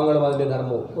 പ്രധാനപ്പെട്ട ഭാഗങ്ങളും അതിൻ്റെ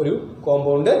ധർമ്മവും ഒരു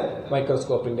കോമ്പൗണ്ട്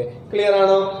മൈക്രോസ്കോപ്പിന്റെ. ക്ലിയർ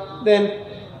ആണോ? ദെൻ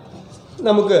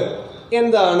നമുക്ക്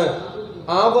എന്താണ്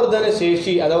ആവർത്തന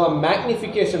ശേഷി അഥവാ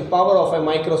magnification power of A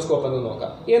microscope എന്ന്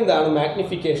നോക്കാം. എന്താണ്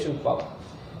മാഗ്നിഫിക്കേഷൻ പവർ?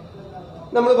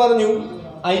 നമ്മൾ പറഞ്ഞു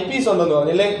ഐ പീസ് ഉണ്ടെന്ന്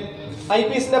പറഞ്ഞല്ലേ. ഐ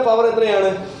പീസിന്റെ പവർ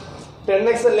എത്രയാണ്?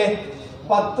 10x അല്ലേ,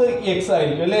 10x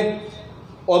ആയിരിക്കും അല്ലേ.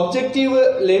 ഒബ്ജക്റ്റീവ്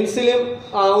ലെൻസിലും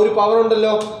ഒരു പവർ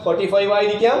ഉണ്ടല്ലോ, 45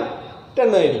 ആയിരിക്കാം,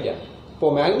 10 ആയിരിക്കാം.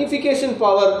 ഇപ്പോൾ magnification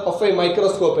power of A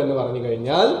microscope എന്ന് പറഞ്ഞു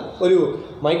കഴിഞ്ഞാൽ ഒരു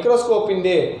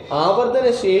മൈക്രോസ്കോപ്പിന്റെ ആവർത്തന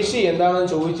ശേഷി എന്താണെന്ന്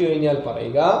ചോദിച്ചു കഴിഞ്ഞാൽ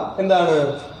പറയുക എന്താണ്,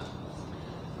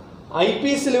 ഐ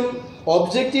പീസിലും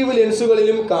ഒബ്ജക്റ്റീവ്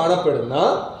ലെൻസുകളിലും കാണപ്പെടുന്ന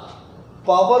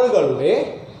പവറുകളുടെ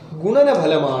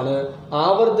ഗുണനഫലമാണ്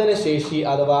ആവർത്തന ശേഷി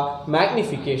അഥവാ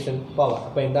മാഗ്നിഫിക്കേഷൻ പവർ.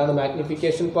 അപ്പോൾ എന്താണ്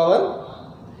മാഗ്നിഫിക്കേഷൻ പവർ?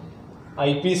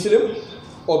 ഐ പീസിലും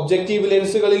ഒബ്ജക്റ്റീവ്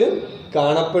ലെൻസുകളിലും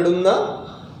കാണപ്പെടുന്ന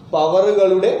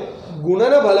പവറുകളുടെ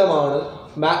ഗുണനഫലമാണ്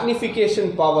മാഗ്നിഫിക്കേഷൻ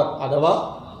പവർ അഥവാ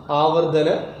ആവർത്തന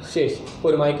ശേഷി.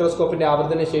 ഒരു മൈക്രോസ്കോപ്പിന്റെ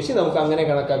ആവർത്തന ശേഷി നമുക്ക് അങ്ങനെ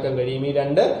കണക്കാക്കാൻ കഴിയും. ഈ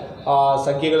രണ്ട്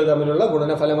സംഖ്യകൾ തമ്മിലുള്ള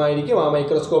ഗുണനഫലമായിരിക്കും ആ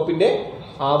മൈക്രോസ്കോപ്പിന്റെ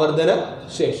ആവർത്തന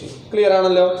ശേഷി. ക്ലിയർ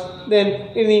ആണല്ലോ? ദെൻ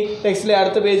ഇനി ടെക്സ്റ്റിലെ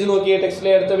അടുത്ത പേജ് നോക്കിയേ.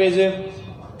 ടെക്സ്റ്റിലെ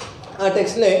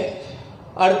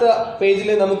അടുത്ത പേജിൽ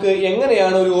നമുക്ക്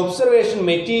എങ്ങനെയാണ് ഒരു ഒബ്സർവേഷൻ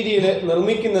മെറ്റീരിയൽ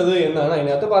നിർമ്മിക്കുന്നത് എന്നാണ്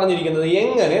അതിനകത്ത് പറഞ്ഞിരിക്കുന്നത്.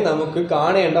 എങ്ങനെ നമുക്ക്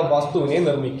കാണേണ്ട വസ്തുവിനെ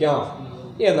നിർമ്മിക്കാം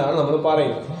എന്നാണ് നമ്മൾ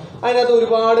പറയുന്നത്. അതിനകത്ത്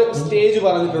ഒരുപാട് സ്റ്റേജ്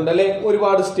പറഞ്ഞിട്ടുണ്ട് അല്ലേ,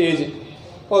 ഒരുപാട് സ്റ്റേജ്.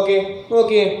 ഓക്കെ,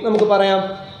 നോക്കിയേ, നമുക്ക് പറയാം.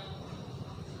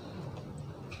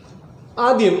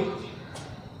 ആദ്യം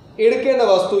എടുക്കേണ്ട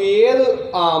വസ്തു ഏത്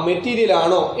മെറ്റീരിയൽ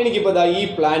ആണോ, എനിക്കിപ്പോൾ ഈ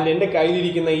പ്ലാന്റ്, എൻ്റെ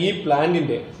കയ്യിലിരിക്കുന്ന ഈ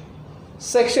പ്ലാന്റിൻ്റെ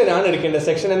സെക്ഷനാണ് എടുക്കേണ്ടത്.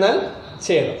 സെക്ഷൻ എന്നാൽ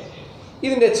ഛേദം.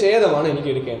 ഇതിൻ്റെ ഛേദമാണ് എനിക്ക്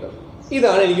എടുക്കേണ്ടത്.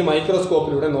 ഇതാണ് എനിക്ക്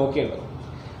മൈക്രോസ്കോപ്പിലൂടെ നോക്കേണ്ടത്.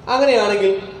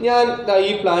 അങ്ങനെയാണെങ്കിൽ ഞാൻ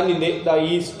ഈ പ്ലാന്റിൻ്റെ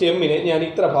ഈ സ്റ്റെമ്മിനെ ഞാൻ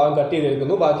ഇത്ര ഭാഗം കട്ട്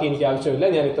ചെയ്തെടുക്കുന്നു, ബാക്കി എനിക്ക് ആവശ്യമില്ല,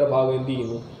 ഞാൻ ഇത്ര ഭാഗം എന്ത്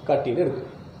ചെയ്യുന്നു, കട്ട് ചെയ്തെടുക്കുന്നു.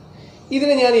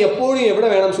 ഇതിനെ ഞാൻ എപ്പോഴും എവിടെ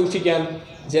വേണം സൂക്ഷിക്കാൻ?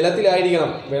 ജലത്തിലായിരിക്കണം,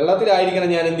 വെള്ളത്തിലായിരിക്കണം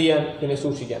ഞാൻ എന്ത് ചെയ്യാൻ, ഇതിനെ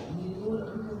സൂക്ഷിക്കാൻ.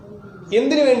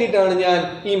 എന്തിനു വേണ്ടിയിട്ടാണ് ഞാൻ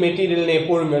ഈ മെറ്റീരിയലിനെ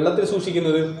എപ്പോഴും വെള്ളത്തിൽ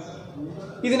സൂക്ഷിക്കുന്നത്?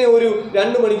 ഇതിനെ ഒരു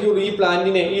 2 മണിക്കൂർ ഈ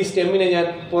പ്ലാന്റിനെ, ഈ സ്റ്റെമ്മിനെ ഞാൻ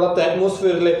പുറത്ത്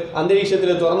അറ്റ്മോസ്ഫിയറിൽ,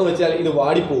 അന്തരീക്ഷത്തിൽ തുറന്നു വെച്ചാൽ ഇത്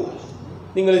വാടിപ്പോവും.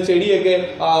 നിങ്ങൾ ചെടിയൊക്കെ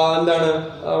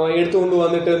എടുത്തുകൊണ്ട്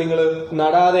വന്നിട്ട് നിങ്ങൾ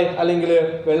നടാതെ അല്ലെങ്കിൽ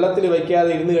വെള്ളത്തിൽ വയ്ക്കാതെ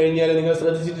ഇരുന്ന് കഴിഞ്ഞാൽ നിങ്ങൾ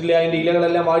ശ്രദ്ധിച്ചിട്ടില്ല, അതിൻ്റെ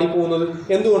ഇലകളെല്ലാം വാടിപ്പോകുന്നത്.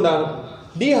 എന്തുകൊണ്ടാണ്?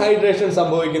 ഡീഹൈഡ്രേഷൻ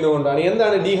സംഭവിക്കുന്നതുകൊണ്ടാണ്.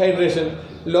 എന്താണ് ഡീഹൈഡ്രേഷൻ?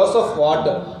 ലോസ് ഓഫ്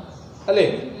വാട്ടർ അല്ലേ.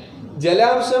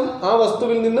 ജലാംശം ആ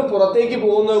വസ്തുവിൽ നിന്ന് പുറത്തേക്ക്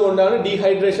പോകുന്നത് കൊണ്ടാണ്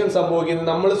ഡീഹൈഡ്രേഷൻ സംഭവിക്കുന്നത്.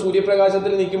 നമ്മൾ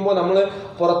സൂര്യപ്രകാശത്തിൽ നിൽക്കുമ്പോൾ, നമ്മൾ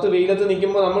പുറത്ത് വെയിലത്ത്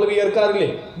നിൽക്കുമ്പോൾ നമ്മൾ വിയർക്കാറില്ലേ,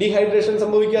 ഡീഹൈഡ്രേഷൻ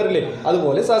സംഭവിക്കാറില്ലേ?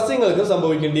 അതുപോലെ സസ്യങ്ങൾക്കും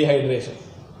സംഭവിക്കും ഡീഹൈഡ്രേഷൻ.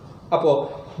 അപ്പോൾ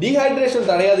ഡീഹൈഡ്രേഷൻ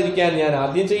തടയാതിരിക്കാൻ ഞാൻ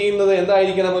ആദ്യം ചെയ്യുന്നത്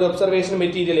എന്തായിരിക്കണം? ഒരു ഒബ്സർവേഷൻ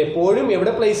മെറ്റീരിയൽ എപ്പോഴും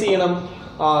എവിടെ പ്ലേസ് ചെയ്യണം?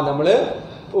 നമ്മൾ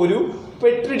ഒരു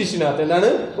പെട്രി ഡിഷിനകത്ത്. എന്താണ്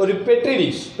ഒരു പെട്രി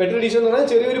ഡിഷ്? പെട്രി ഡിഷ് എന്ന് പറഞ്ഞാൽ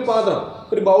ചെറിയൊരു പാത്രം,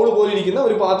 ഒരു ബൗൾ പോലെ ഇരിക്കുന്ന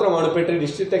ഒരു പാത്രമാണ് പെട്രി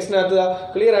ഡിഷ്. ടെക്സ്റ്റിനകത്ത്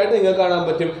ക്ലിയർ ആയിട്ട് നിങ്ങൾക്ക് കാണാൻ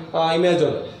പറ്റും, ഇമേജ്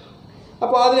ഉണ്ട്.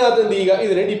 അപ്പോൾ അതിനകത്ത് എന്ത് ചെയ്യുക?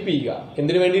 ഇതിനെ ഡിപ്പ് ചെയ്യുക.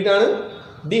 എന്തിനു വേണ്ടിയിട്ടാണ്?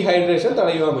 ഡീഹൈഡ്രേഷൻ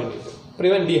തടയുവാൻ വേണ്ടിയിട്ട്,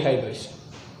 പ്രിവെന്റ് ഡീഹൈഡ്രേഷൻ.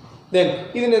 ദെൻ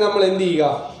ഇതിനെ നമ്മൾ എന്ത്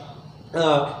ചെയ്യുക?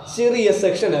 ചെറിയ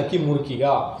സെക്ഷനാക്കി മുറിക്കുക.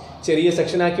 ചെറിയ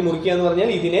സെക്ഷനാക്കി മുറിക്കുക എന്ന് പറഞ്ഞാൽ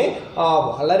ഇതിനെ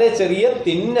വളരെ ചെറിയ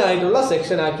തിന്നായിട്ടുള്ള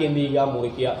സെക്ഷനാക്കി എന്ത് ചെയ്യുക?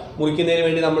 മുറിക്കുക. മുറിക്കുന്നതിന്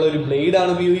വേണ്ടി നമ്മളൊരു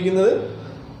ബ്ലേഡാണ് ഉപയോഗിക്കുന്നത്.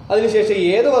 അതിനുശേഷം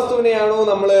ഏത് വസ്തുവിനെയാണോ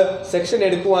നമ്മൾ സെക്ഷൻ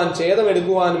എടുക്കുവാൻ, ഛേദം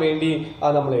എടുക്കുവാൻ വേണ്ടി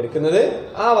നമ്മൾ എടുക്കുന്നത്,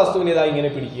 ആ വസ്തുവിനെ ഇങ്ങനെ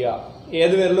പിടിക്കുക.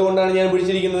 ഏത് വിരൽ കൊണ്ടാണ് ഞാൻ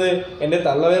പിടിച്ചിരിക്കുന്നത്? എൻ്റെ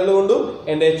തള്ളവിരൽ കൊണ്ടും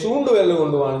എൻ്റെ ചൂണ്ടുവിരൽ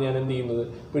കൊണ്ടുമാണ് ഞാൻ എന്ത് ചെയ്യുന്നത്?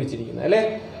 പിടിച്ചിരിക്കുന്നത് അല്ലേ.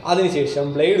 അതിനുശേഷം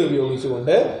ബ്ലേഡ്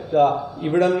ഉപയോഗിച്ചുകൊണ്ട്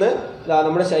ഇവിടെ നിന്ന്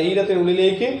നമ്മുടെ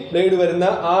ശരീരത്തിനുള്ളിലേക്ക് ബ്ലേഡ് വരുന്ന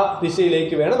ആ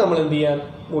ദിശയിലേക്ക് വേണം നമ്മൾ എന്ത് ചെയ്യാൻ?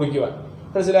 മുറിക്കുവാൻ.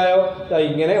 മനസ്സിലായോ?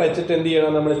 ഇങ്ങനെ വെച്ചിട്ട് എന്ത്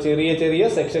ചെയ്യണം? നമ്മൾ ചെറിയ ചെറിയ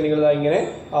സെക്ഷനുകൾ ഇങ്ങനെ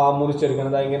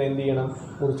മുറിച്ചെടുക്കണം. ഇങ്ങനെ എന്ത് ചെയ്യണം?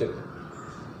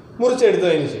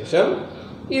 മുറിച്ചെടുത്തതിന് ശേഷം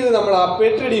ഇത് നമ്മൾ ആ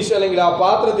പെട്രി ഡിഷ് അല്ലെങ്കിൽ ആ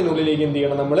പാത്രത്തിനുള്ളിലേക്ക് എന്ത്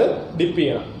ചെയ്യണം? നമ്മൾ ഡിപ്പ്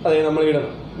ചെയ്യണം. അതായത് നമ്മൾ ഇടണം.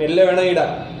 മെല്ലെ വേണം ഇടാൻ.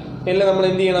 മെല്ലെ നമ്മൾ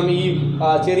എന്ത് ചെയ്യണം? ഈ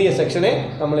ചെറിയ സെക്ഷനെ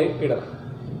നമ്മൾ ഇടണം.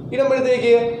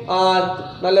 ഇടുമ്പോഴത്തേക്ക്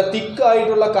നല്ല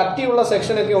തിക്കായിട്ടുള്ള കട്ടിയുള്ള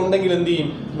സെക്ഷനൊക്കെ ഉണ്ടെങ്കിൽ എന്ത് ചെയ്യും?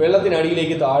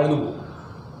 വെള്ളത്തിനടിയിലേക്ക് താഴ്ന്നു പോകും.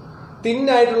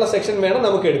 തിന്നായിട്ടുള്ള സെക്ഷൻ വേണം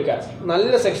നമുക്ക് എടുക്കാൻ.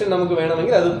 നല്ല സെക്ഷൻ നമുക്ക്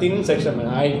വേണമെങ്കിൽ അത് തിൻ സെക്ഷൻ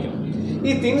ആയിരിക്കണം.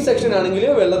 ഈ തിൻ സെക്ഷൻ ആണെങ്കിൽ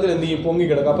വെള്ളത്തിൽ എന്ത് ചെയ്യും?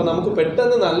 പൊങ്ങിക്കിടക്കും. അപ്പം നമുക്ക്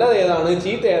പെട്ടെന്ന് നല്ലത് ഏതാണ്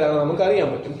ചീത്ത ഏതാണ് നമുക്ക് അറിയാൻ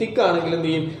പറ്റും. തിക്കാണെങ്കിൽ എന്ത്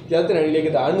ചെയ്യും?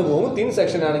 ജലത്തിനടിയിലേക്ക് താഴ്ന്നു പോകും. തിൻ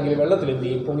സെക്ഷൻ ആണെങ്കിൽ വെള്ളത്തിൽ എന്ത്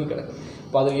ചെയ്യും? പൊങ്ങിക്കിടക്കും.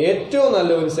 അപ്പം അത് ഏറ്റവും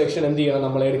നല്ല ഒരു സെക്ഷൻ എന്ത് ചെയ്യണം?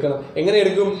 നമ്മൾ എടുക്കണം. എങ്ങനെ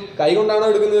എടുക്കും? കൈ കൊണ്ടാണോ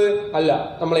എടുക്കുന്നത്? അല്ല.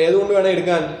 നമ്മൾ ഏതുകൊണ്ട് വേണം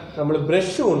എടുക്കാൻ? നമ്മൾ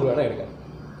ബ്രഷ് കൊണ്ട് വേണം എടുക്കാൻ.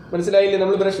 മനസ്സിലായില്ലേ?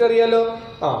 നമ്മൾ ബ്രഷ് അറിയാലോ.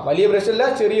 വലിയ ബ്രഷ് അല്ല,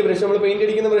 ചെറിയ ബ്രഷ്. നമ്മൾ പെയിന്റ്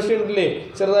അടിക്കുന്ന ബ്രഷ് ഉണ്ടല്ലേ,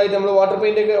 ചെറുതായിട്ട് നമ്മൾ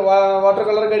വാട്ടർ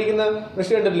കളറൊക്കെ അടിക്കുന്ന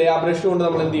ബ്രഷ് കണ്ടിട്ടില്ലേ? ആ ബ്രഷ് കൊണ്ട്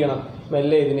നമ്മൾ എന്ത് ചെയ്യണം?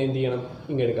 മെല്ലെ ഇതിനെ എന്ത് ചെയ്യണം?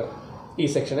 ഇങ്ങനെ എടുക്കണം. ഈ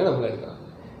സെക്ഷനെ നമ്മൾ എടുക്കണം.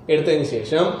 എടുത്തതിന്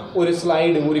ശേഷം ഒരു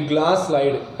സ്ലൈഡ്, ഒരു ഗ്ലാസ്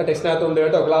സ്ലൈഡ് ടെക്സ്റ്റിനകത്ത് ഉണ്ട്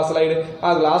കേട്ടോ, ഗ്ലാസ് സ്ലൈഡ്.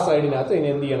 ആ ഗ്ലാസ് സ്ലൈഡിനകത്ത് ഇതിനെ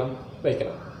എന്ത് ചെയ്യണം?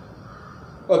 വയ്ക്കണം.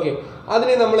 ഓക്കെ.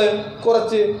 അതിന് നമ്മൾ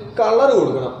കുറച്ച് കളർ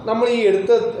കൊടുക്കണം. നമ്മൾ ഈ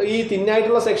എടുത്ത ഈ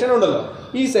തിന്നായിട്ടുള്ള സെക്ഷൻ ഉണ്ടല്ലോ,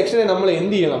 ഈ സെക്ഷനെ നമ്മൾ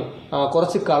എന്ത് ചെയ്യണം?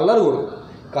 കുറച്ച് കളർ കൊടുക്കണം.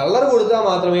 കളർ കൊടുത്താൽ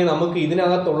മാത്രമേ നമുക്ക്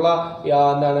ഇതിനകത്തുള്ള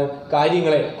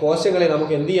കാര്യങ്ങളെ, കോശങ്ങളെ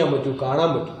നമുക്ക് എന്ത് ചെയ്യാൻ പറ്റൂ? കാണാൻ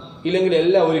പറ്റൂ. ഇല്ലെങ്കിൽ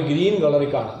എല്ലാം ഒരു ഗ്രീൻ കളറിൽ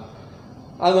കാണാം.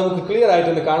 അത് നമുക്ക് ക്ലിയർ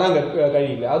ആയിട്ടൊന്നും കാണാൻ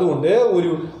കഴിയില്ല. അതുകൊണ്ട്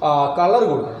ഒരു കളർ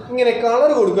കൊടുക്കണം. ഇങ്ങനെ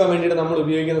കളർ കൊടുക്കാൻ വേണ്ടിയിട്ട് നമ്മൾ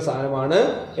ഉപയോഗിക്കുന്ന സാധനമാണ്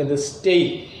എന്ത്? സ്റ്റെയിൻ.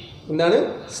 എന്താണ്?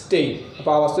 സ്റ്റെയിൻ.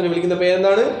 അപ്പോൾ ആ വസ്തുവിനെ വിളിക്കുന്ന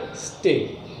പേരെന്താണ്? സ്റ്റെയിൻ.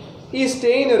 ഈ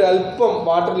സ്റ്റെയിൻ ഒരു അല്പം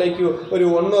വാട്ടറിലേക്ക് ഒരു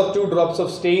 1 or 2 drops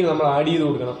ഓഫ് സ്റ്റെയിൻ നമ്മൾ ആഡ് ചെയ്ത്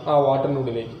കൊടുക്കണം ആ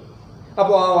വാട്ടറിനുള്ളിലേക്ക്.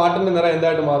 അപ്പോൾ ആ വാട്ടറിൻ്റെ നിറം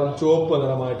എന്തായിട്ട് മാറും? ചുവപ്പ്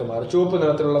നിറമായിട്ട് മാറും. ചുവപ്പ്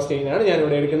നിറത്തിലുള്ള സ്റ്റെയിനാണ്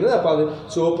ഞാനിവിടെ എടുക്കുന്നത്. അപ്പോൾ അത്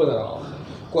ചുവപ്പ് നിറമാവും.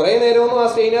 കുറേ നേരമൊന്നും ആ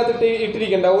സ്റ്റെയിനകത്ത്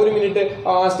ഇട്ടിരിക്കണ്ട. 1 മിനിറ്റ്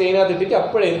ആ സ്റ്റെയിനകത്ത് ഇട്ടിട്ട്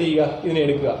അപ്പോഴേ എന്ത് ചെയ്യുക? ഇതിനെ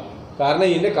എടുക്കുക. കാരണം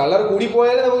ഇതിൻ്റെ കളർ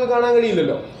കൂടിപ്പോയാലേ നമുക്ക് കാണാൻ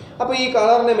കഴിയില്ലല്ലോ. അപ്പോൾ ഈ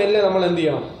കളറിനെ മെല്ലെ നമ്മൾ എന്ത്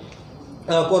ചെയ്യണം?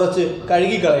 കുറച്ച്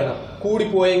കഴുകിക്കളയണം.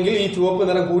 കൂടിപ്പോയെങ്കിൽ, ഈ ചുവപ്പ്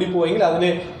നിറം കൂടിപ്പോയെങ്കിൽ അതിനെ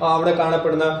അവിടെ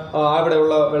കാണപ്പെടുന്ന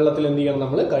അവിടെയുള്ള വെള്ളത്തിൽ എന്ത് ചെയ്യണം?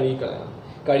 നമ്മൾ കഴുകിക്കളയണം.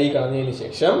 കഴുകിക്കളഞ്ഞതിന്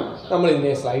ശേഷം നമ്മൾ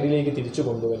ഇതിനെ സ്ലൈഡിലേക്ക് തിരിച്ചു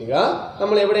കൊണ്ടുവരിക.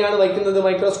 നമ്മൾ എവിടെയാണ് വയ്ക്കുന്നത്?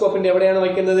 മൈക്രോസ്കോപ്പിൻ്റെ എവിടെയാണ്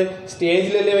വയ്ക്കുന്നത്?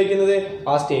 സ്റ്റേജിലല്ലേ വയ്ക്കുന്നത്.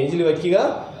 ആ സ്റ്റേജിൽ വയ്ക്കുക.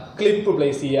 ക്ലിപ്പ്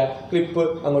പ്ലേസ് ചെയ്യുക. ക്ലിപ്പ്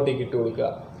അങ്ങോട്ടേക്ക് ഇട്ട് കൊടുക്കുക.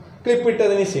 ക്ലിപ്പ്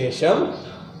ഇട്ടതിന് ശേഷം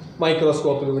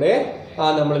മൈക്രോസ്കോപ്പിലൂടെ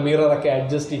നമ്മൾ മിററൊക്കെ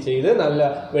അഡ്ജസ്റ്റ് ചെയ്ത് നല്ല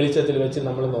വെളിച്ചത്തിൽ വെച്ച്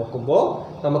നമ്മൾ നോക്കുമ്പോൾ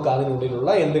നമുക്ക്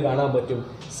അതിനുള്ളിലുള്ള എന്ത് കാണാൻ പറ്റും?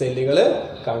 സെല്ലുകൾ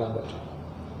കാണാൻ പറ്റും.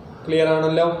 ക്ലിയർ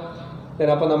ആണല്ലോ.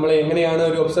 അപ്പം നമ്മൾ എങ്ങനെയാണ്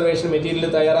ഒരു ഒബ്സർവേഷൻ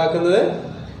മെറ്റീരിയൽ തയ്യാറാക്കുന്നത്?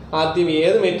 ആദ്യം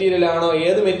ഏത്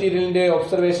മെറ്റീരിയലിൻ്റെ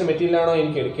ഒബ്സർവേഷൻ മെറ്റീരിയലാണോ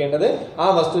എനിക്ക് എടുക്കേണ്ടത്, ആ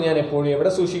വസ്തു ഞാൻ എപ്പോഴും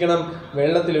എവിടെ സൂക്ഷിക്കണം?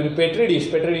 വെള്ളത്തിൽ ഒരു പെട്രി ഡിഷ്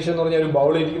എന്ന് പറഞ്ഞാൽ ഒരു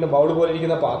ബൗൾ പോലെ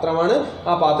ഇരിക്കുന്ന പാത്രമാണ്.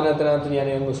 ആ പാത്രത്തിനകത്ത് ഞാൻ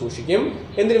അങ്ങ് സൂക്ഷിക്കും.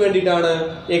 എന്തിനു വേണ്ടിയിട്ടാണ്?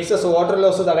 എക്സസ് വാട്ടർ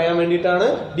ലോസ് തടയാൻ വേണ്ടിയിട്ടാണ്,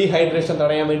 ഡീഹൈഡ്രേഷൻ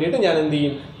തടയാൻ വേണ്ടിയിട്ട് ഞാൻ എന്ത്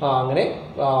ചെയ്യും? അങ്ങനെ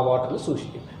വാട്ടറിൽ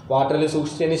സൂക്ഷിക്കും. വാട്ടറിൽ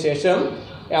സൂക്ഷിച്ചതിന് ശേഷം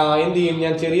എന്ത് ചെയ്യും?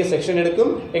 ഞാൻ ചെറിയ സെക്ഷൻ എടുക്കും.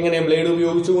 എങ്ങനെ? ബ്ലേഡ്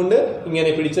ഉപയോഗിച്ചുകൊണ്ട്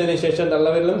ഇങ്ങനെ പിടിച്ചതിന് ശേഷം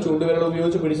തള്ളവിരലും ചൂണ്ടുവിരലും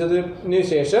ഉപയോഗിച്ച് പിടിച്ചതിന്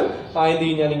ശേഷം എന്ത്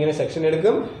ചെയ്യും? ഞാൻ ഇങ്ങനെ സെക്ഷൻ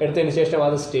എടുക്കും. എടുത്തതിന് ശേഷം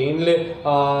അത് സ്റ്റെയിനിൽ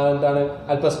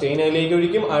അല്പം സ്റ്റെയിൻ അതിലേക്ക്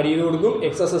ഒഴിക്കും, ആഡ് ചെയ്ത് കൊടുക്കും.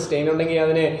 എക്സസ് സ്റ്റെയിൻ ഉണ്ടെങ്കിൽ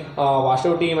അതിനെ വാഷ്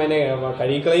ഔട്ട് ചെയ്യും, അതിനെ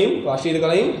വാഷ് ചെയ്ത്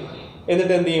കളയും.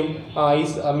 എന്നിട്ട് എന്ത് ചെയ്യും? ഈ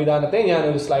സംവിധാനത്തെ ഞാൻ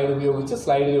ഒരു സ്ലൈഡ് ഉപയോഗിച്ച്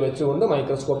സ്ലൈഡിൽ വെച്ചുകൊണ്ട്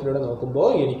മൈക്രോസ്കോപ്പിലൂടെ നോക്കുമ്പോൾ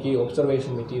എനിക്ക്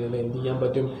ഒബ്സർവേഷൻ മെറ്റീരിയൽ എന്ത് ചെയ്യാൻ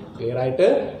പറ്റും? ക്ലിയർ ആയിട്ട്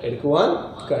എടുക്കുവാൻ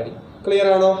കഴിയും. ക്ലിയർ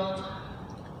ആണോ?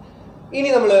 ഇനി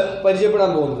നമ്മൾ പരിചയപ്പെടാൻ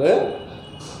പോകുന്നത്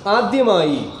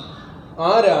ആദ്യമായി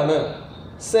ആരാണ്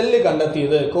സെല്ല്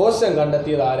കണ്ടെത്തിയത്, കോശം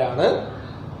കണ്ടെത്തിയത് ആരാണ്,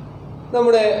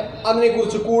 നമ്മുടെ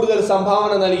അതിനെക്കുറിച്ച് കൂടുതൽ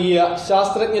സംഭാവന നൽകിയ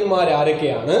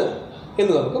ശാസ്ത്രജ്ഞന്മാരാരൊക്കെയാണ്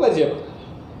എന്ന് നമുക്ക് പരിചയപ്പെടാം.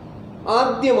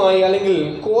 ആദ്യമായി അല്ലെങ്കിൽ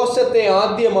കോശത്തെ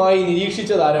ആദ്യമായി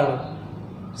നിരീക്ഷിച്ചത് ആരാണ്?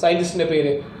 സയന്റിസ്റ്റിന്റെ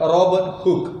പേര് റോബർട്ട്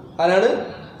ഹുക്ക്. ആരാണ്?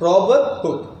 Robert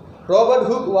hook. Robert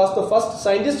hook was the first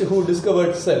scientist who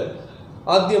discovered cell.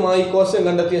 ആദ്യമായി കോശം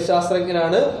കണ്ടെത്തിയ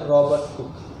ശാസ്ത്രജ്ഞനാണ് റോബർട്ട്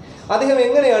ഹുക്ക്. അദ്ദേഹം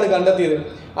എങ്ങനെയാണ് കണ്ടെത്തിയത്?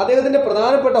 അദ്ദേഹത്തിന്റെ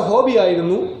പ്രധാനപ്പെട്ട ഹോബി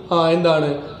ആയിരുന്നു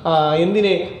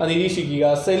എന്തിനെ നിരീക്ഷിക്കുക,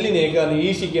 സെല്ലിനെയൊക്കെ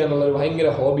നിരീക്ഷിക്കുക എന്നുള്ളൊരു ഭയങ്കര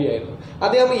ഹോബിയായിരുന്നു.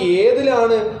 അദ്ദേഹം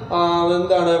ഏതിലാണ്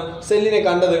സെല്ലിനെ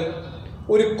കണ്ടത്?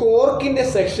 ഒരു കോർക്കിന്റെ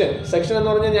സെക്ഷൻ എന്ന്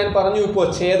പറഞ്ഞാൽ ഞാൻ പറഞ്ഞു ഇപ്പോൾ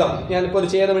ഞാനിപ്പോൾ ഒരു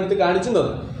ഛേദം എടുത്ത് കാണിച്ചു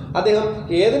തന്നു. അദ്ദേഹം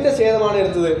ഏതിന്റെ ഛേദമാണ്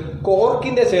എടുത്തത്?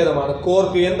 കോർക്കിന്റെ ഛേദമാണ്.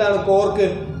 കോർക്ക് എന്താണ്? കോർക്ക്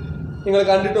നിങ്ങൾ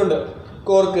കണ്ടിട്ടുണ്ട്.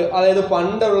 കോർക്ക് അതായത്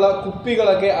പണ്ടുള്ള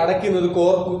കുപ്പികളൊക്കെ അടയ്ക്കുന്നത്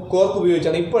കോർക്ക്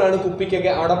ഉപയോഗിച്ചാണ്. ഇപ്പോഴാണ്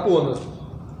കുപ്പിക്കൊക്കെ അടപ്പ് വന്നത്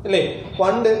അല്ലേ?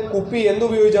 പണ്ട് കുപ്പി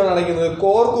എന്തുപയോഗിച്ചാണ് അടയ്ക്കുന്നത്?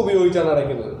 കോർക്ക് ഉപയോഗിച്ചാണ്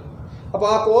അടയ്ക്കുന്നത്. അപ്പോൾ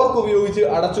ആ കോർക്ക് ഉപയോഗിച്ച്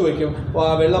അടച്ചു വയ്ക്കും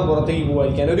വെള്ളം പുറത്തേക്ക്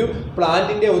പോകാതിരിക്കാൻ. ഒരു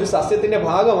പ്ലാന്റിൻ്റെ ഒരു സസ്യത്തിൻ്റെ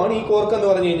ഭാഗമാണ് ഈ കോർക്ക് എന്ന്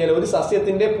പറഞ്ഞു കഴിഞ്ഞാൽ. ഒരു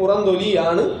സസ്യത്തിൻ്റെ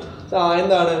പുറംതൊലിയാണ്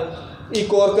എന്താണ് ഈ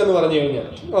കോർക്ക് എന്ന് പറഞ്ഞു കഴിഞ്ഞാൽ.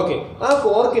 ഓക്കെ, ആ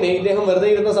കോർക്കിനെ ഇദ്ദേഹം വെറുതെ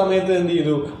ഇരുന്ന സമയത്ത് എന്ത്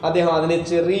ചെയ്തു, അദ്ദേഹം അതിനെ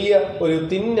ചെറിയ ഒരു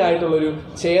തിന്നായിട്ടുള്ളൊരു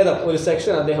ഛേദം, ഒരു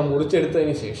സെക്ഷൻ അദ്ദേഹം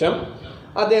മുറിച്ചെടുത്തതിന് ശേഷം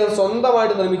അദ്ദേഹം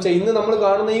സ്വന്തമായിട്ട് നിർമ്മിച്ച, ഇന്ന് നമ്മൾ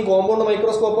കാണുന്ന ഈ കോമ്പൗണ്ട്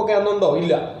മൈക്രോസ്കോപ്പൊക്കെ അന്നുണ്ടോ?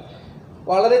 ഇല്ല.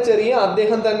 വളരെ ചെറിയ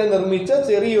അദ്ദേഹം തന്നെ നിർമ്മിച്ച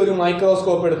ചെറിയൊരു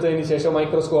മൈക്രോസ്കോപ്പ് എടുത്തതിന് ശേഷം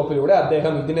മൈക്രോസ്കോപ്പിലൂടെ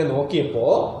അദ്ദേഹം ഇതിനെ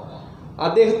നോക്കിയപ്പോൾ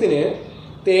അദ്ദേഹത്തിന്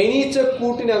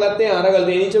തേനീച്ചക്കൂട്ടിനകത്തെ അറകൾ,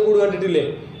 തേനീച്ചക്കൂട് കണ്ടിട്ടില്ലേ?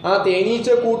 ആ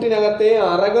തേനീച്ചക്കൂട്ടിനകത്തെ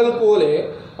അറകൾ പോലെ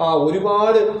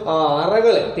ഒരുപാട്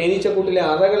അറകളെ, തേനീച്ചക്കൂട്ടിലെ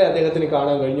അറകളെ അദ്ദേഹത്തിന്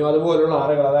കാണാൻ കഴിഞ്ഞു. അതുപോലുള്ള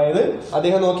അറകൾ, അതായത്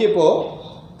അദ്ദേഹം നോക്കിയപ്പോൾ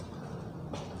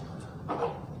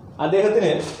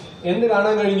അദ്ദേഹത്തിന് എന്ത്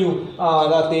കാണാൻ കഴിഞ്ഞു?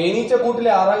 അതാ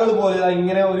തേനീച്ചക്കൂട്ടിലെ അറകൾ പോലെ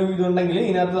ഇങ്ങനെ ഒരു ഇതുണ്ടെങ്കിൽ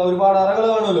ഇതിനകത്ത് ഒരുപാട് അറകൾ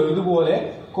കാണുമല്ലോ. ഇതുപോലെ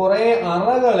കുറെ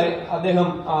അറകളെ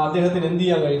അദ്ദേഹത്തിന് എന്ത്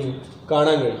ചെയ്യാൻ കഴിഞ്ഞു?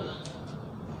 കാണാൻ കഴിഞ്ഞു.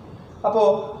 അപ്പോ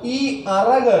ഈ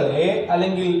അറകളെ,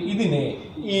 അല്ലെങ്കിൽ ഇതിനെ,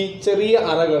 ഈ ചെറിയ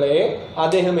അറകളെ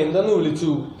അദ്ദേഹം എന്തെന്ന്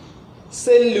വിളിച്ചു?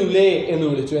 സെല്ലുലേ എന്ന്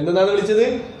വിളിച്ചു. എന്തെന്നാണ് വിളിച്ചത്?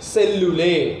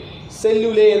 സെല്ലുലേ.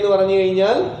 സെല്ലുലേ എന്ന് പറഞ്ഞു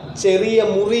കഴിഞ്ഞാൽ ചെറിയ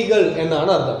മുറികൾ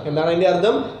എന്നാണ് അർത്ഥം. എന്താണ് അതിന്റെ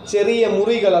അർത്ഥം? ചെറിയ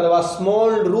മുറികൾ അഥവാ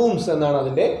സ്മോൾ റൂംസ് എന്നാണ്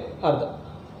അതിന്റെ അർത്ഥം.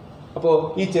 അപ്പോൾ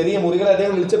ഈ ചെറിയ മുറികൾ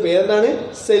അദ്ദേഹം വിളിച്ച പേരെന്താണ്?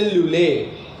 സെല്ലുലേ.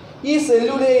 ഈ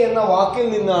സെല്ലുലേ എന്ന വാക്കിൽ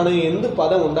നിന്നാണ് എന്ത്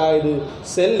പദം ഉണ്ടായത്?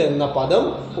 സെൽ എന്ന പദം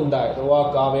ഉണ്ടായത്.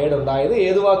 ആ വേർഡ് ഉണ്ടായത്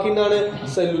ഏത് വാക്കിൽ നിന്നാണ്?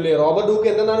 സെല്ലുലേ. റോബർട്ട് ഹൂക്ക്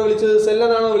എന്തെന്നാണ് വിളിച്ചത്? സെൽ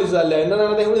എന്നാണോ വിളിച്ചത്? അല്ല. എന്താണ്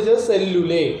അദ്ദേഹം വിളിച്ചത്?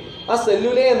 സെല്ലുലേ. ആ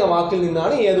സെല്ലുലേ എന്ന വാക്കിൽ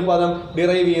നിന്നാണ് ഏത് പദം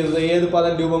ഡിറൈവ് ചെയ്തത്? ഏത്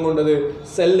പദം രൂപം കൊണ്ടത്?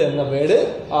 സെൽ എന്ന വേർഡ്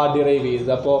ഡിറൈവ്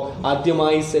ചെയ്തത്. അപ്പോൾ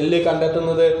ആദ്യമായി സെല്ല്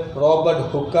കണ്ടെത്തുന്നത് റോബർട്ട്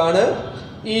ഹുക്കാണ്.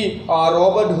 ഈ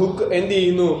റോബർട്ട് ഹുക്ക് എന്ത്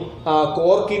ചെയ്യുന്നു?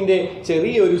 കോർക്കിന്റെ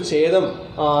ചെറിയൊരു ഛേദം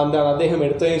അദ്ദേഹം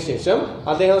എടുത്തതിന് ശേഷം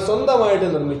അദ്ദേഹം സ്വന്തമായിട്ട്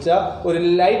നിർമ്മിച്ച ഒരു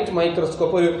ലൈറ്റ്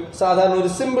മൈക്രോസ്കോപ്പ്, ഒരു സാധാരണ ഒരു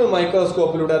സിമ്പിൾ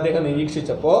മൈക്രോസ്കോപ്പിലൂടെ അദ്ദേഹം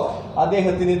നിരീക്ഷിച്ചപ്പോൾ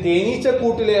അദ്ദേഹത്തിന്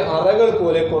തേനീച്ചക്കൂട്ടിലെ അറകൾ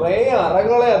പോലെ കുറേ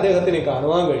അറകളെ അദ്ദേഹത്തിന്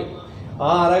കാണുവാൻ കഴിയും. ആ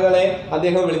അറകളെ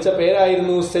അദ്ദേഹം വിളിച്ച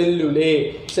പേരായിരുന്നു സെല്ലുലേ.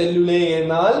 സെല്ലുലേ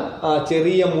എന്നാൽ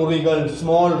ചെറിയ മുറികൾ,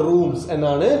 സ്മോൾ റൂംസ്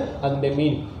എന്നാണ് അതിന്റെ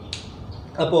മീനിങ്.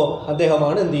 അപ്പോൾ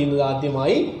അദ്ദേഹമാണ് എന്ത് ചെയ്യുന്നത്?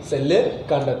 ആദ്യമായി സെല്ല്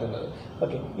കണ്ടെത്തുന്നത്.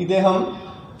 ഓക്കെ, ഇദ്ദേഹം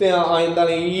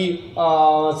എന്താണ് ഈ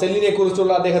സെല്ലിനെ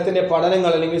കുറിച്ചുള്ള അദ്ദേഹത്തിന്റെ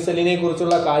പഠനങ്ങൾ, അല്ലെങ്കിൽ സെല്ലിനെ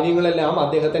കുറിച്ചുള്ള കാര്യങ്ങളെല്ലാം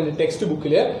അദ്ദേഹത്തിന്റെ ടെക്സ്റ്റ്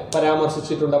ബുക്കിൽ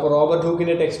പരാമർശിച്ചിട്ടുണ്ട്. അപ്പോൾ റോബർട്ട്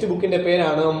ഹൂക്കിന്റെ ടെക്സ്റ്റ് ബുക്കിന്റെ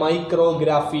പേരാണ്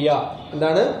മൈക്രോഗ്രാഫിയ.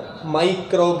 എന്താണ്?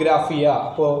 മൈക്രോഗ്രാഫിയ.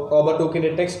 അപ്പോൾ റോബർട്ട്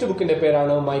ഹൂക്കിന്റെ ടെക്സ്റ്റ് ബുക്കിന്റെ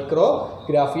പേരാണ്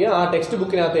മൈക്രോഗ്രാഫിയ. ആ ടെക്സ്റ്റ്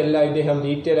ബുക്കിനകത്ത് എല്ലാം ഇദ്ദേഹം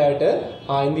ഡീറ്റെയിൽ ആയിട്ട്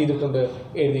എന്ത് ചെയ്തിട്ടുണ്ട്?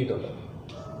 എഴുതിയിട്ടുണ്ട്.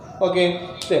 ഓക്കെ,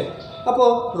 അപ്പോൾ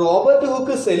റോബർട്ട്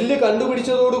ഹൂക്ക് സെല്ല്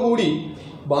കണ്ടുപിടിച്ചതോടുകൂടി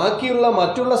ബാക്കിയുള്ള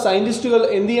മറ്റുള്ള സയന്റിസ്റ്റുകൾ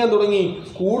എന്ത് ചെയ്യാൻ തുടങ്ങി?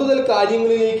 കൂടുതൽ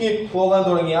കാര്യങ്ങളിലേക്ക് പോകാൻ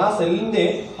തുടങ്ങി. ആ സെല്ലിന്റെ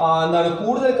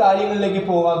കൂടുതൽ കാര്യങ്ങളിലേക്ക്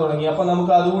പോകാൻ തുടങ്ങി. അപ്പൊ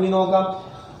നമുക്ക് അതുകൂടി നോക്കാം.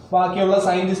 ബാക്കിയുള്ള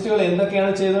സയന്റിസ്റ്റുകൾ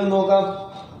എന്തൊക്കെയാണ് ചെയ്തതെന്ന് നോക്കാം.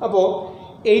 അപ്പോൾ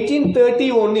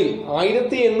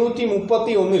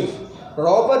 1831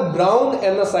 റോബർട്ട് ബ്രൗൺ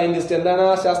എന്ന സയന്റിസ്റ്റ്, എന്താണ്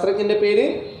ആ ശാസ്ത്രജ്ഞന്റെ പേര്?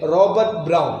 Robert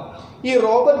brown. ഈ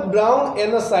റോബർട്ട് ബ്രൗൺ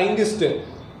എന്ന സയന്റിസ്റ്റ്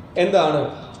എന്താണ്?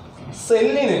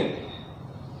 സെല്ലിന്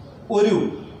ഒരു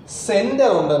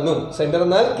സെന്റർ ഉണ്ടെന്നും, സെന്റർ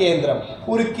എന്നാൽ കേന്ദ്രം,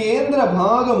 ഒരു കേന്ദ്ര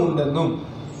ഭാഗമുണ്ടെന്നും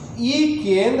ഈ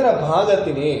കേന്ദ്ര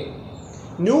ഭാഗത്തിനെ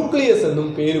ന്യൂക്ലിയസ് എന്നും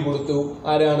പേര് കൊടുത്തു.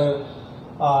 ആരാണ്?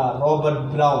 Robert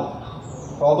brown.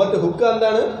 റോബർട്ട് ഹുക്ക്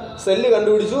എന്താണ്? സെല്ല്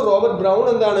കണ്ടുപിടിച്ചു. റോബർട്ട് ബ്രൗൺ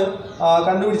എന്താണ്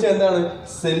കണ്ടുപിടിച്ച? എന്താണ്?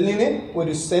 സെല്ലിന്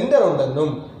ഒരു സെന്റർ ഉണ്ടെന്നും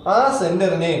ആ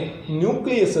സെന്ററിനെ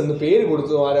ന്യൂക്ലിയസ് എന്ന് പേര്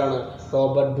കൊടുത്തു. ആരാണ്?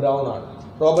 റോബർട്ട് ബ്രൗൺ ആണ്.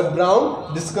 Robert Brown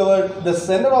discovered the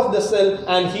center of the cell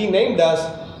and he named as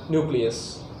nucleus.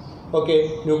 Okay,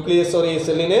 nucleus or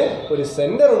സെല്ലിന് ഒരു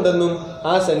സെന്റർ ഉണ്ടെന്നും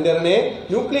ആ സെന്ററിനെ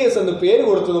ന്യൂക്ലിയസ് എന്ന് പേര്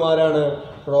കൊടുത്തതും ആരാണ്?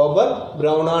 റോബർട്ട്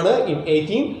ബ്രൗൺ ആണ്. ഇൻ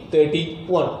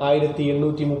 1831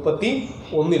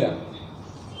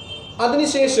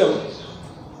 അതിനുശേഷം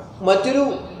മറ്റൊരു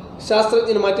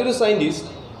ശാസ്ത്രജ്ഞൻ, മറ്റൊരു സയന്റിസ്റ്റ്,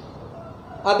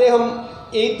 അദ്ദേഹം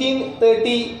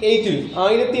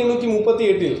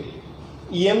 1838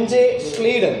 MJ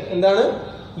Schleiden, എന്താണ്?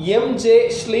 MJ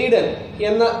Schleiden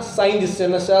എന്ന സയന്റിസ്റ്റ്,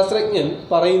 എന്ന ശാസ്ത്രജ്ഞൻ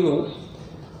പറയുന്നു,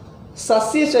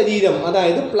 സസ്യശരീരം,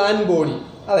 അതായത് പ്ലാൻ ബോഡി,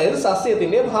 അതായത്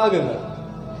സസ്യത്തിന്റെ ഭാഗങ്ങൾ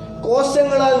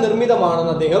കോശങ്ങളാൽ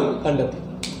നിർമ്മിതമാണെന്ന് അദ്ദേഹം കണ്ടെത്തി.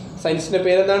 സയന്റിസ്റ്റിന്റെ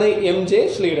പേരെന്താണ്? MJ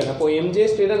Schleiden. അപ്പോൾ MJ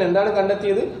Schleiden എന്താണ്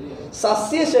കണ്ടെത്തിയത്?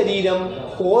 സസ്യശരീരം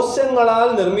കോശങ്ങളാൽ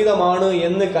നിർമ്മിതമാണ്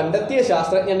എന്ന് കണ്ടെത്തിയ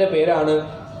ശാസ്ത്രജ്ഞന്റെ പേരാണ്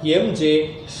MJ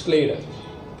Schleiden.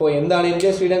 അപ്പോൾ എന്താണ് MJ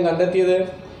Schleiden കണ്ടെത്തിയത്?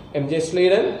 MJ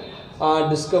Schleiden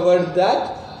discovered that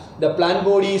the plant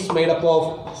body is made up of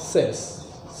cells.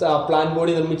 Plant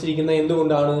body നിർമ്മിച്ചിരിക്കുന്ന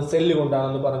എന്തുകൊണ്ടാണ്? സെല്ല്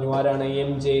കൊണ്ടാണെന്ന് പറഞ്ഞു. ആരാണ്?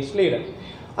 MJ Schleiden.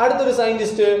 അടുത്തൊരു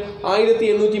സയന്റിസ്റ്റ്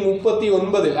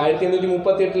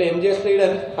 1838 MJ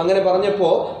Schleiden അങ്ങനെ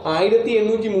പറഞ്ഞപ്പോൾ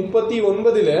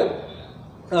 1839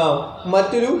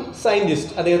 മറ്റൊരു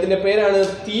സയന്റിസ്റ്റ്, അദ്ദേഹത്തിന്റെ പേരാണ്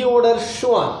തിയോഡർ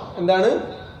ഷ്വാൻ. എന്താണ്?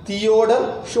 Theodore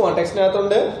Schwann.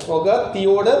 ടെക്സ്റ്റിനകത്തുണ്ട്, നോക്കുക,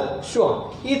 തിയോഡർ ഷ്വാൻ.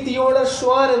 ഈ തിയോഡർ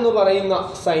ഷ്വാൻ എന്ന് പറയുന്ന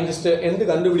സയന്റിസ്റ്റ് എന്ത്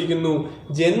കണ്ടുപിടിക്കുന്നു?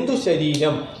 ജന്തു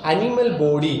ശരീരം, അനിമൽ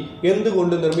ബോഡി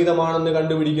എന്തുകൊണ്ട് നിർമ്മിതമാണെന്ന്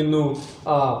കണ്ടുപിടിക്കുന്നു.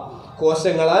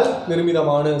 കോശങ്ങളാൽ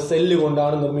നിർമ്മിതമാണ്, സെല്ല്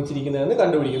കൊണ്ടാണ് നിർമ്മിച്ചിരിക്കുന്നതെന്ന്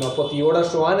കണ്ടുപിടിക്കുന്നു. അപ്പോൾ തിയോഡർ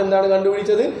ഷ്വാൻ എന്താണ്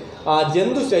കണ്ടുപിടിച്ചത്?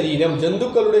 ജന്തു ശരീരം,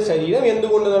 ജന്തുക്കളുടെ ശരീരം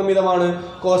എന്തുകൊണ്ട് നിർമ്മിതമാണ്?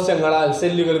 കോശങ്ങളാൽ,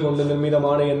 സെല്ലുകൾ കൊണ്ട്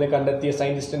നിർമ്മിതമാണ് എന്ന് കണ്ടെത്തിയ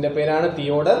സയന്റിസ്റ്റിന്റെ പേരാണ്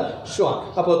തിയോഡർ ഷ്വാൻ.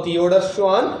 അപ്പോൾ Theodore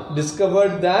Schwann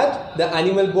discovered that the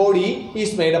animal body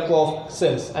is made up of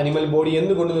cells. Animal body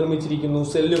എന്തുകൊണ്ട് നിർമ്മിച്ചിരിക്കുന്നു?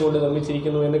 സെല്ല് കൊണ്ട്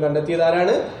നിർമ്മിച്ചിരിക്കുന്നു എന്ന് കണ്ടെത്തിയത്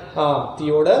ആരാണ്?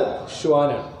 തിയോഡർ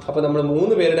ഷ്വാനാണ്. അപ്പൊ നമ്മൾ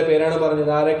 3 പേരുടെ പേരാണ് പറഞ്ഞത്.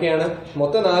 ആരൊക്കെയാണ്?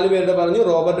 മൊത്തം 4 പേരുടെ പറഞ്ഞു.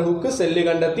 റോബർട്ട് ഹുക്ക് സെല്ല്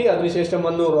കണ്ടെത്തി. അതിനുശേഷം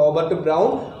വന്നു റോബർട്ട് ബ്രൗൺ,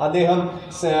 അദ്ദേഹം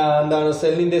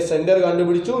സെല്ലിന്റെ സെന്റർ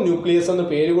കണ്ടുപിടിച്ചു, ന്യൂക്ലിയസ് എന്ന്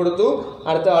പേര് കൊടുത്തു.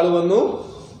 അടുത്ത ആള് വന്നു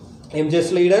എം ജെ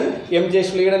ശ്ലീഡൻ.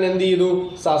 എന്ത് ചെയ്തു?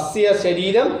 സസ്യ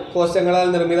ശരീരം കോശങ്ങളാൽ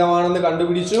നിർമ്മിതമാണെന്ന്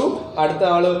കണ്ടുപിടിച്ചു. അടുത്ത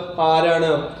ആള്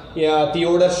ആരാണ്?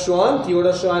 തിയോഡർ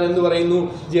ഷ്വാൻ എന്ന് പറയുന്നു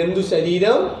ജന്തു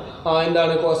ശരീരം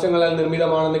കോശങ്ങളാൽ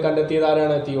നിർമ്മിതമാണെന്ന് കണ്ടെത്തിയത്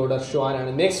ആരാണ്? തിയോഡർ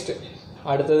ഷ്വാനാണ്. നെക്സ്റ്റ്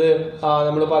അടുത്തത്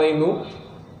നമ്മൾ പറയുന്നു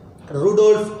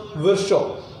റുഡോൾഫ് വിർഷോ.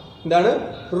 എന്താണ്?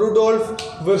 Rudolf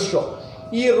Virchow.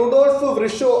 ഈ റുഡോൾഫ്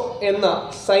വിർഷോ എന്ന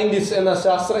സയന്റിസ്റ്റ്, എന്ന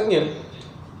ശാസ്ത്രജ്ഞൻ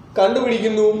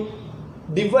കണ്ടുപിടിക്കുന്നു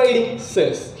dividing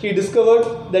cells. He discovered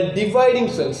the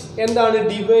dividing cells. എന്താണ്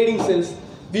ഡിവൈഡിംഗ് സെൽസ്?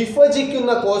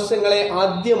 വിഭജിക്കുന്ന കോശങ്ങളെ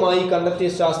ആദ്യമായി കണ്ടെത്തിയ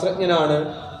ശാസ്ത്രജ്ഞനാണ്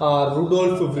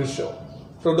റുഡോൾഫ് വിർഷോ.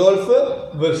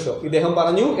 ഇദ്ദേഹം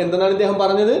പറഞ്ഞു, എന്താണ് ഇദ്ദേഹം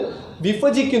പറഞ്ഞത്?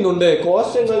 വിഭജിക്കുന്നുണ്ട്,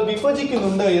 കോശങ്ങൾ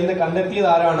വിഭജിക്കുന്നുണ്ട് എന്ന് കണ്ടെത്തിയത്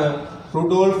ആരാണ്?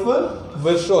 റുഡോൾഫ്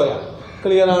വിർഷോയാണ്.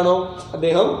 ക്ലിയർ ആണോ?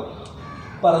 അദ്ദേഹം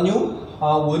പറഞ്ഞു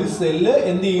ഒരു സെല്ല്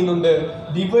എന്ത് ചെയ്യുന്നുണ്ട്?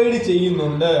 ഡിവൈഡ്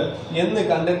ചെയ്യുന്നുണ്ട് എന്ന്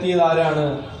കണ്ടെത്തിയത് ആരാണ്?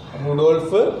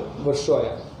 റുഡോൾഫ്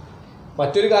വിർഷോയാണ്.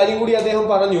 മറ്റൊരു കാര്യം കൂടി അദ്ദേഹം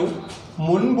പറഞ്ഞു,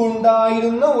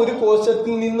 മുൻപുണ്ടായിരുന്ന ഒരു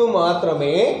കോശത്തിൽ നിന്നു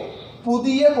മാത്രമേ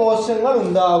പുതിയ കോശങ്ങൾ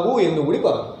ഉണ്ടാകൂ എന്നുകൂടി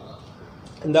പറഞ്ഞു.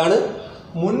 എന്താണ്?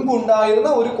 മുൻപുണ്ടായിരുന്ന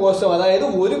ഒരു കോശം, അതായത്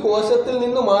ഒരു കോശത്തിൽ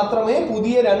നിന്ന് മാത്രമേ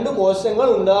പുതിയ 2 കോശങ്ങൾ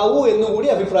ഉണ്ടാകൂ എന്നുകൂടി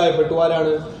അഭിപ്രായപ്പെട്ടു.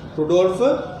 ആരാണ്? Rudolf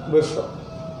Virchow.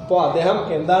 അപ്പോൾ അദ്ദേഹം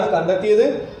എന്താണ് കണ്ടെത്തിയത്?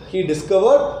 He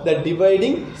discovered the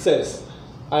dividing cells.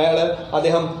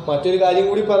 അദ്ദേഹം മറ്റൊരു കാര്യം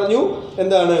കൂടി പറഞ്ഞു.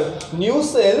 എന്താണ്? New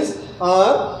cells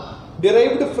are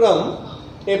derived from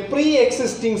A pre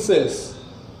existing cells.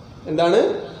 എന്താണ്?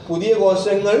 പുതിയ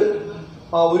കോശങ്ങൾ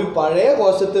ഒരു പഴയ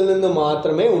കോശത്തിൽ നിന്ന്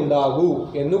മാത്രമേ ഉണ്ടാകൂ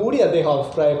എന്നുകൂടി അദ്ദേഹം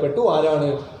അഭിപ്രായപ്പെട്ടു. ആരാണ്?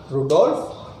 Rudolf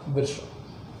Virchow.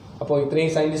 അപ്പോൾ ഇത്രയും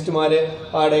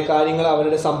സയന്റിസ്റ്റുമാരുടെ കാര്യങ്ങൾ,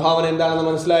 അവരുടെ സംഭാവന എന്താണെന്ന്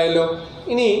മനസ്സിലായല്ലോ.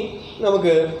 ഇനി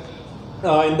നമുക്ക്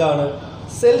എന്താണ്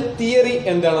സെൽ തിയറി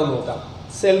എന്താണെന്ന് നോക്കാം.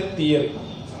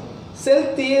 സെൽ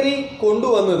തിയറി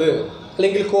കൊണ്ടുവന്നത്,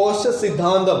 അല്ലെങ്കിൽ കോശ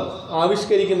സിദ്ധാന്തം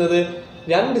ആവിഷ്കരിക്കുന്നത്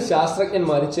 2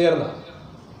 ശാസ്ത്രജ്ഞന്മാർ ചേർന്നാണ്.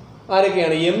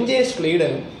 ആരൊക്കെയാണ്? M J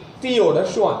ശ്ലീഡനും Theodore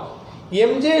Schwann.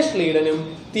 M J ശ്ലീഡനും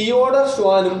Theodore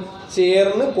ഷ്വാനും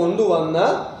ചേർന്ന് കൊണ്ടുവന്ന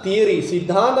തിയറി,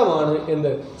 സിദ്ധാന്തമാണ്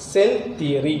എന്ത്? സെൽ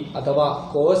തിയറി അഥവാ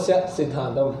കോശ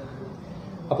സിദ്ധാന്തം.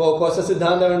 അപ്പോൾ കോശ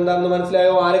സിദ്ധാന്തം എന്താണെന്ന്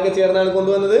മനസ്സിലായോ? ആരൊക്കെ ചേർന്നാണ്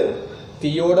കൊണ്ടുവന്നത്?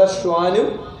 തിയോഡർ ഷ്വാനും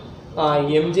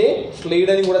എം ജെ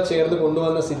ശ്ലീഡനും കൂടെ ചേർന്ന്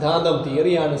കൊണ്ടുവന്ന സിദ്ധാന്തം,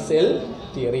 തിയറിയാണ് സെൽ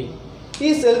തിയറി. ഈ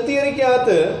സെൽ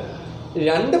തിയറിക്കകത്ത്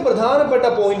 2 പ്രധാനപ്പെട്ട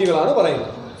പോയിന്റുകളാണ്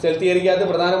പറയുന്നത്. സെൽ തിയറിക്കകത്ത്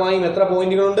പ്രധാനമായും എത്ര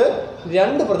പോയിന്റുകളുണ്ട്?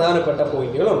 2 പ്രധാനപ്പെട്ട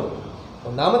പോയിന്റുകളുണ്ട്.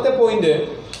 ഒന്നാമത്തെ പോയിന്റ്,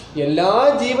 എല്ലാ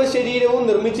ജീവശരീരവും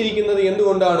നിർമ്മിച്ചിരിക്കുന്നത്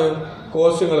എന്തുകൊണ്ടാണ്?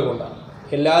 കോശങ്ങൾ കൊണ്ടാണ്.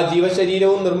 എല്ലാ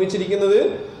ജീവശരീരവും നിർമ്മിച്ചിരിക്കുന്നത്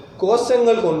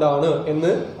കോശങ്ങൾ കൊണ്ടാണ്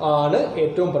എന്ന് ആണ്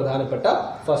ഏറ്റവും പ്രധാനപ്പെട്ട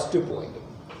first point.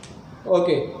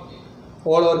 Okay,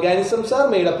 all organisms are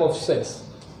made up of cells.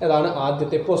 അതാണ്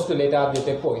ആദ്യത്തെ പോസ്റ്റുലേറ്റ്,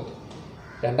 ആദ്യത്തെ പോയിന്റ്.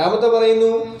 രണ്ടാമത്തെ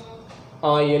പറയുന്നു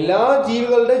എല്ലാ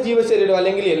ജീവികളുടെ ജീവശരീരവും,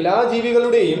 അല്ലെങ്കിൽ എല്ലാ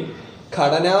ജീവികളുടെയും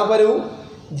ഘടനാപരവും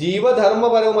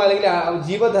ജീവധർമ്മപരവും, അല്ലെങ്കിൽ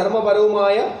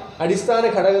ജീവധർമ്മപരവുമായ അടിസ്ഥാന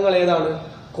ഘടകങ്ങൾ ഏതാണ്?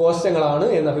 കോശങ്ങളാണ്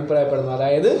എന്ന് അഭിപ്രായപ്പെടുന്നു.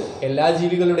 അതായത് എല്ലാ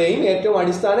ജീവികളുടെയും ഏറ്റവും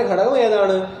അടിസ്ഥാന ഘടകം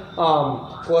ഏതാണ്?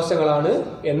 കോശങ്ങളാണ്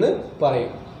എന്ന്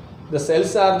പറയും. The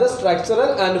cells are the structural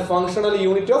and functional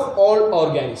unit of all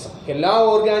organism. എല്ലാ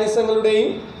ഓർഗാനിസങ്ങളുടെയും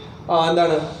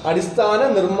അടിസ്ഥാന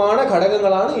നിർമ്മാണ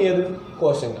ഘടകങ്ങളാണ് ഏത്?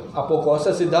 കോശങ്ങൾ. അപ്പോൾ കോശ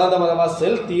സിദ്ധാന്തം അഥവാ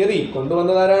cell theory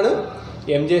കൊണ്ടുവന്നതാരാണ്?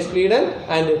 M J ശ്ലീഡൻ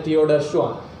and Theodore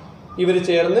Schwann. ഇവർ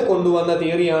ചേർന്ന് കൊണ്ടുവന്ന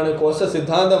തിയറിയാണ് കോശ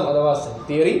സിദ്ധാന്തം അഥവാ സെൽ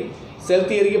തിയറി. സെൽ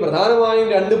തിയറിക്ക് പ്രധാനമായും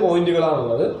 2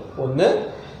 പോയിന്റുകളാണുള്ളത്. ഒന്ന്,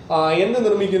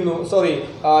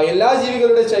 എല്ലാ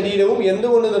ജീവികളുടെ ശരീരവും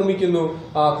എന്തുകൊണ്ട് നിർമ്മിക്കുന്നു?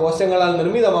 കോശങ്ങളാൽ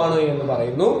നിർമ്മിതമാണ് എന്ന്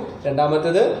പറയുന്നു.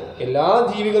 രണ്ടാമത്തേത്, എല്ലാ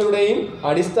ജീവികളുടെയും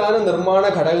അടിസ്ഥാന നിർമ്മാണ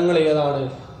ഘടകങ്ങൾ ഏതാണ്?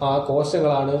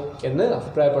 കോശങ്ങളാണ് എന്ന്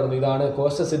അഭിപ്രായപ്പെടുന്നു. ഇതാണ്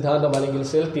കോശ സിദ്ധാന്തം അല്ലെങ്കിൽ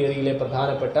സെൽ തിയറിയിലെ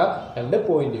പ്രധാനപ്പെട്ട 2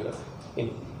 പോയിന്റുകൾ.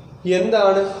 ഇനി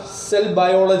എന്താണ് സെൽ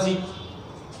ബയോളജി?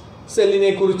 സെല്ലിനെ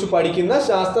കുറിച്ച് പഠിക്കുന്ന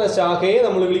ശാസ്ത്രശാഖയെ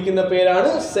നമ്മൾ വിളിക്കുന്ന പേരാണ്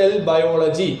സെൽ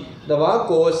ബയോളജി അഥവാ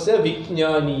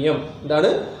കോശവിജ്ഞാനീയം. എന്താണ്?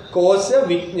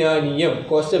 കോശവിജ്ഞാനീയം.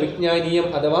 കോശവിജ്ഞാനീയം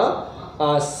അഥവാ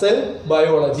സെൽ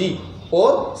ബയോളജി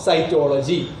ഓർ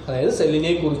സൈറ്റോളജി. അതായത്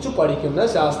സെല്ലിനെ കുറിച്ച് പഠിക്കുന്ന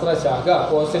ശാസ്ത്രശാഖ,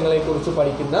 കോശങ്ങളെ കുറിച്ച്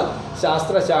പഠിക്കുന്ന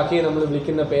ശാസ്ത്രശാഖയെ നമ്മൾ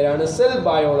വിളിക്കുന്ന പേരാണ് സെൽ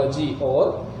ബയോളജി ഓർ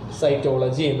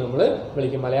സൈറ്റോളജി എന്ന് നമ്മൾ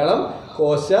വിളിക്കും. മലയാളം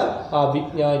കോശ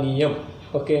വിജ്ഞാനീയം.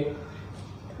 ഓക്കെ,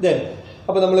 ദെൻ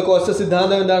അപ്പോൾ നമ്മൾ കോശ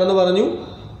സിദ്ധാന്തം എന്താണെന്ന് പറഞ്ഞു.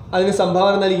 അതിന്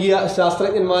സംഭാവന നൽകിയ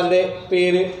ശാസ്ത്രജ്ഞന്മാരുടെ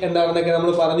പേര് എന്താണെന്നൊക്കെ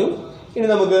നമ്മൾ പറഞ്ഞു. ഇനി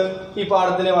നമുക്ക് ഈ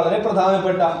പാഠത്തിലെ വളരെ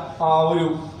പ്രധാനപ്പെട്ട ഒരു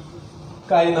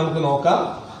കാര്യം നമുക്ക് നോക്കാം.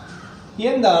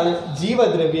 എന്താണ്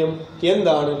ജീവദ്രവ്യം?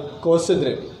 എന്താണ്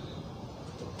കോശദ്രവ്യം?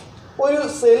 ഒരു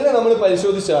സെല്ല് നമ്മൾ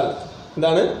പരിശോധിച്ചാൽ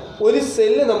എന്താണ്? ഒരു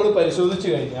സെല്ല് നമ്മൾ പരിശോധിച്ചു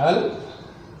കഴിഞ്ഞാൽ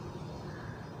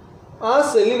ആ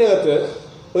സെല്ലിനകത്ത്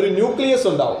ഒരു ന്യൂക്ലിയസ്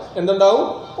ഉണ്ടാവും. എന്തുണ്ടാവും?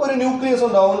 ഒരു ന്യൂക്ലിയസ്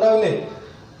ഉണ്ടാവില്ലേ?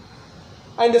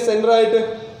 അതിൻ്റെ സെൻറ്ററായിട്ട്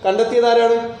കണ്ടെത്തിയത്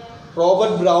ആരാണ്?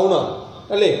 റോബർട്ട് ബ്രൗൺ ആണ്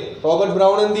അല്ലേ? റോബർട്ട്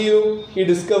ബ്രൗൺ എന്ത് ചെയ്തു? He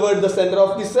discovered the centre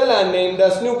of the cell and named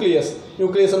as nucleus.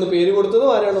 Nucleus എന്ന് പേര്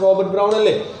കൊടുത്തതും ആരാണ്? റോബർട്ട് ബ്രൗൺ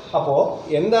അല്ലേ? അപ്പോൾ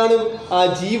എന്താണ് ആ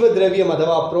ജീവദ്രവ്യം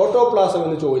അഥവാ പ്രോട്ടോപ്ലാസം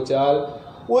എന്ന് ചോദിച്ചാൽ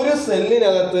ഒരു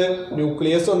സെല്ലിനകത്ത്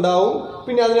ന്യൂക്ലിയസ് ഉണ്ടാവും,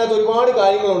 പിന്നെ അതിനകത്ത് ഒരുപാട്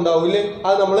കാര്യങ്ങൾ ഉണ്ടാവും ഇല്ലേ?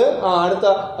 അത് നമ്മൾ അടുത്ത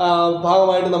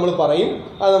ഭാഗമായിട്ട് നമ്മൾ പറയും.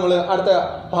 അത് നമ്മൾ അടുത്ത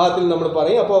ഭാഗത്തിൽ നമ്മൾ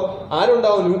പറയും. അപ്പോൾ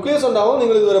ആരുണ്ടാവും? ന്യൂക്ലിയസ് ഉണ്ടാവും.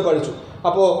 നിങ്ങൾ ഇതുവരെ പഠിച്ചു.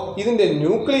 അപ്പോൾ ഇതിൻ്റെ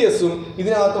ന്യൂക്ലിയസും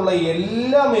ഇതിനകത്തുള്ള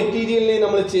എല്ലാ മെറ്റീരിയലിനെയും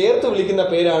നമ്മൾ ചേർത്ത് വിളിക്കുന്ന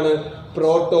പേരാണ്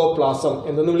പ്രോട്ടോപ്ലാസം.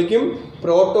 എന്തെന്ന് വിളിക്കും?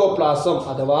 പ്രോട്ടോപ്ലാസം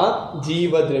അഥവാ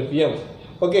ജീവദ്രവ്യം.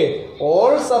 Okay,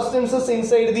 all substances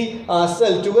inside the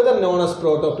cell together known as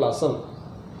protoplasm.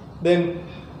 Then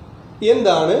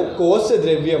എന്താണ്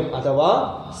കോശദ്രവ്യം അഥവാ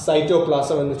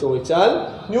സൈറ്റോപ്ലാസം എന്ന് ചോദിച്ചാൽ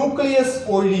ന്യൂക്ലിയസ്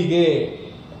ഒഴികെ,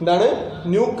 എന്താണ്?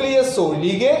 ന്യൂക്ലിയസ്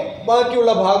ഒഴികെ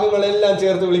ബാക്കിയുള്ള ഭാഗങ്ങളെല്ലാം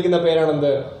ചേർത്ത് വിളിക്കുന്ന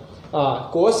പേരാണെന്ത്?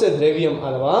 കോശദ്രവ്യം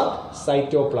അഥവാ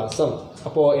സൈറ്റോപ്ലാസം.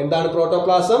 അപ്പോൾ എന്താണ്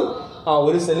പ്രോട്ടോപ്ലാസം?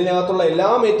 ഒരു സെല്ലിനകത്തുള്ള എല്ലാ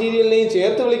മെറ്റീരിയലിനെയും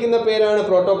ചേർത്ത് വിളിക്കുന്ന പേരാണ്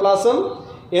പ്രോട്ടോപ്ലാസം.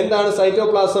 എന്താണ്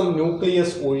സൈറ്റോപ്ലാസം?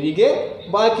 ന്യൂക്ലിയസ് ഒഴികെ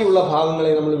ബാക്കിയുള്ള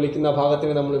ഭാഗങ്ങളെ നമ്മൾ വിളിക്കുന്ന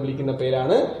ഭാഗത്തിനെ നമ്മൾ വിളിക്കുന്ന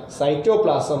പേരാണ്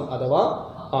സൈറ്റോപ്ലാസം അഥവാ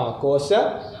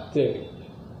കോശദ്രവ്യം.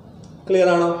 ക്ലിയർ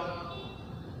ആണോ?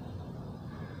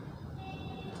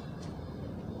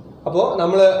 അപ്പോൾ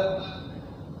നമ്മൾ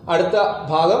അടുത്ത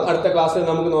ഭാഗം അടുത്ത ക്ലാസ്സിൽ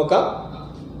നമുക്ക് നോക്കാം.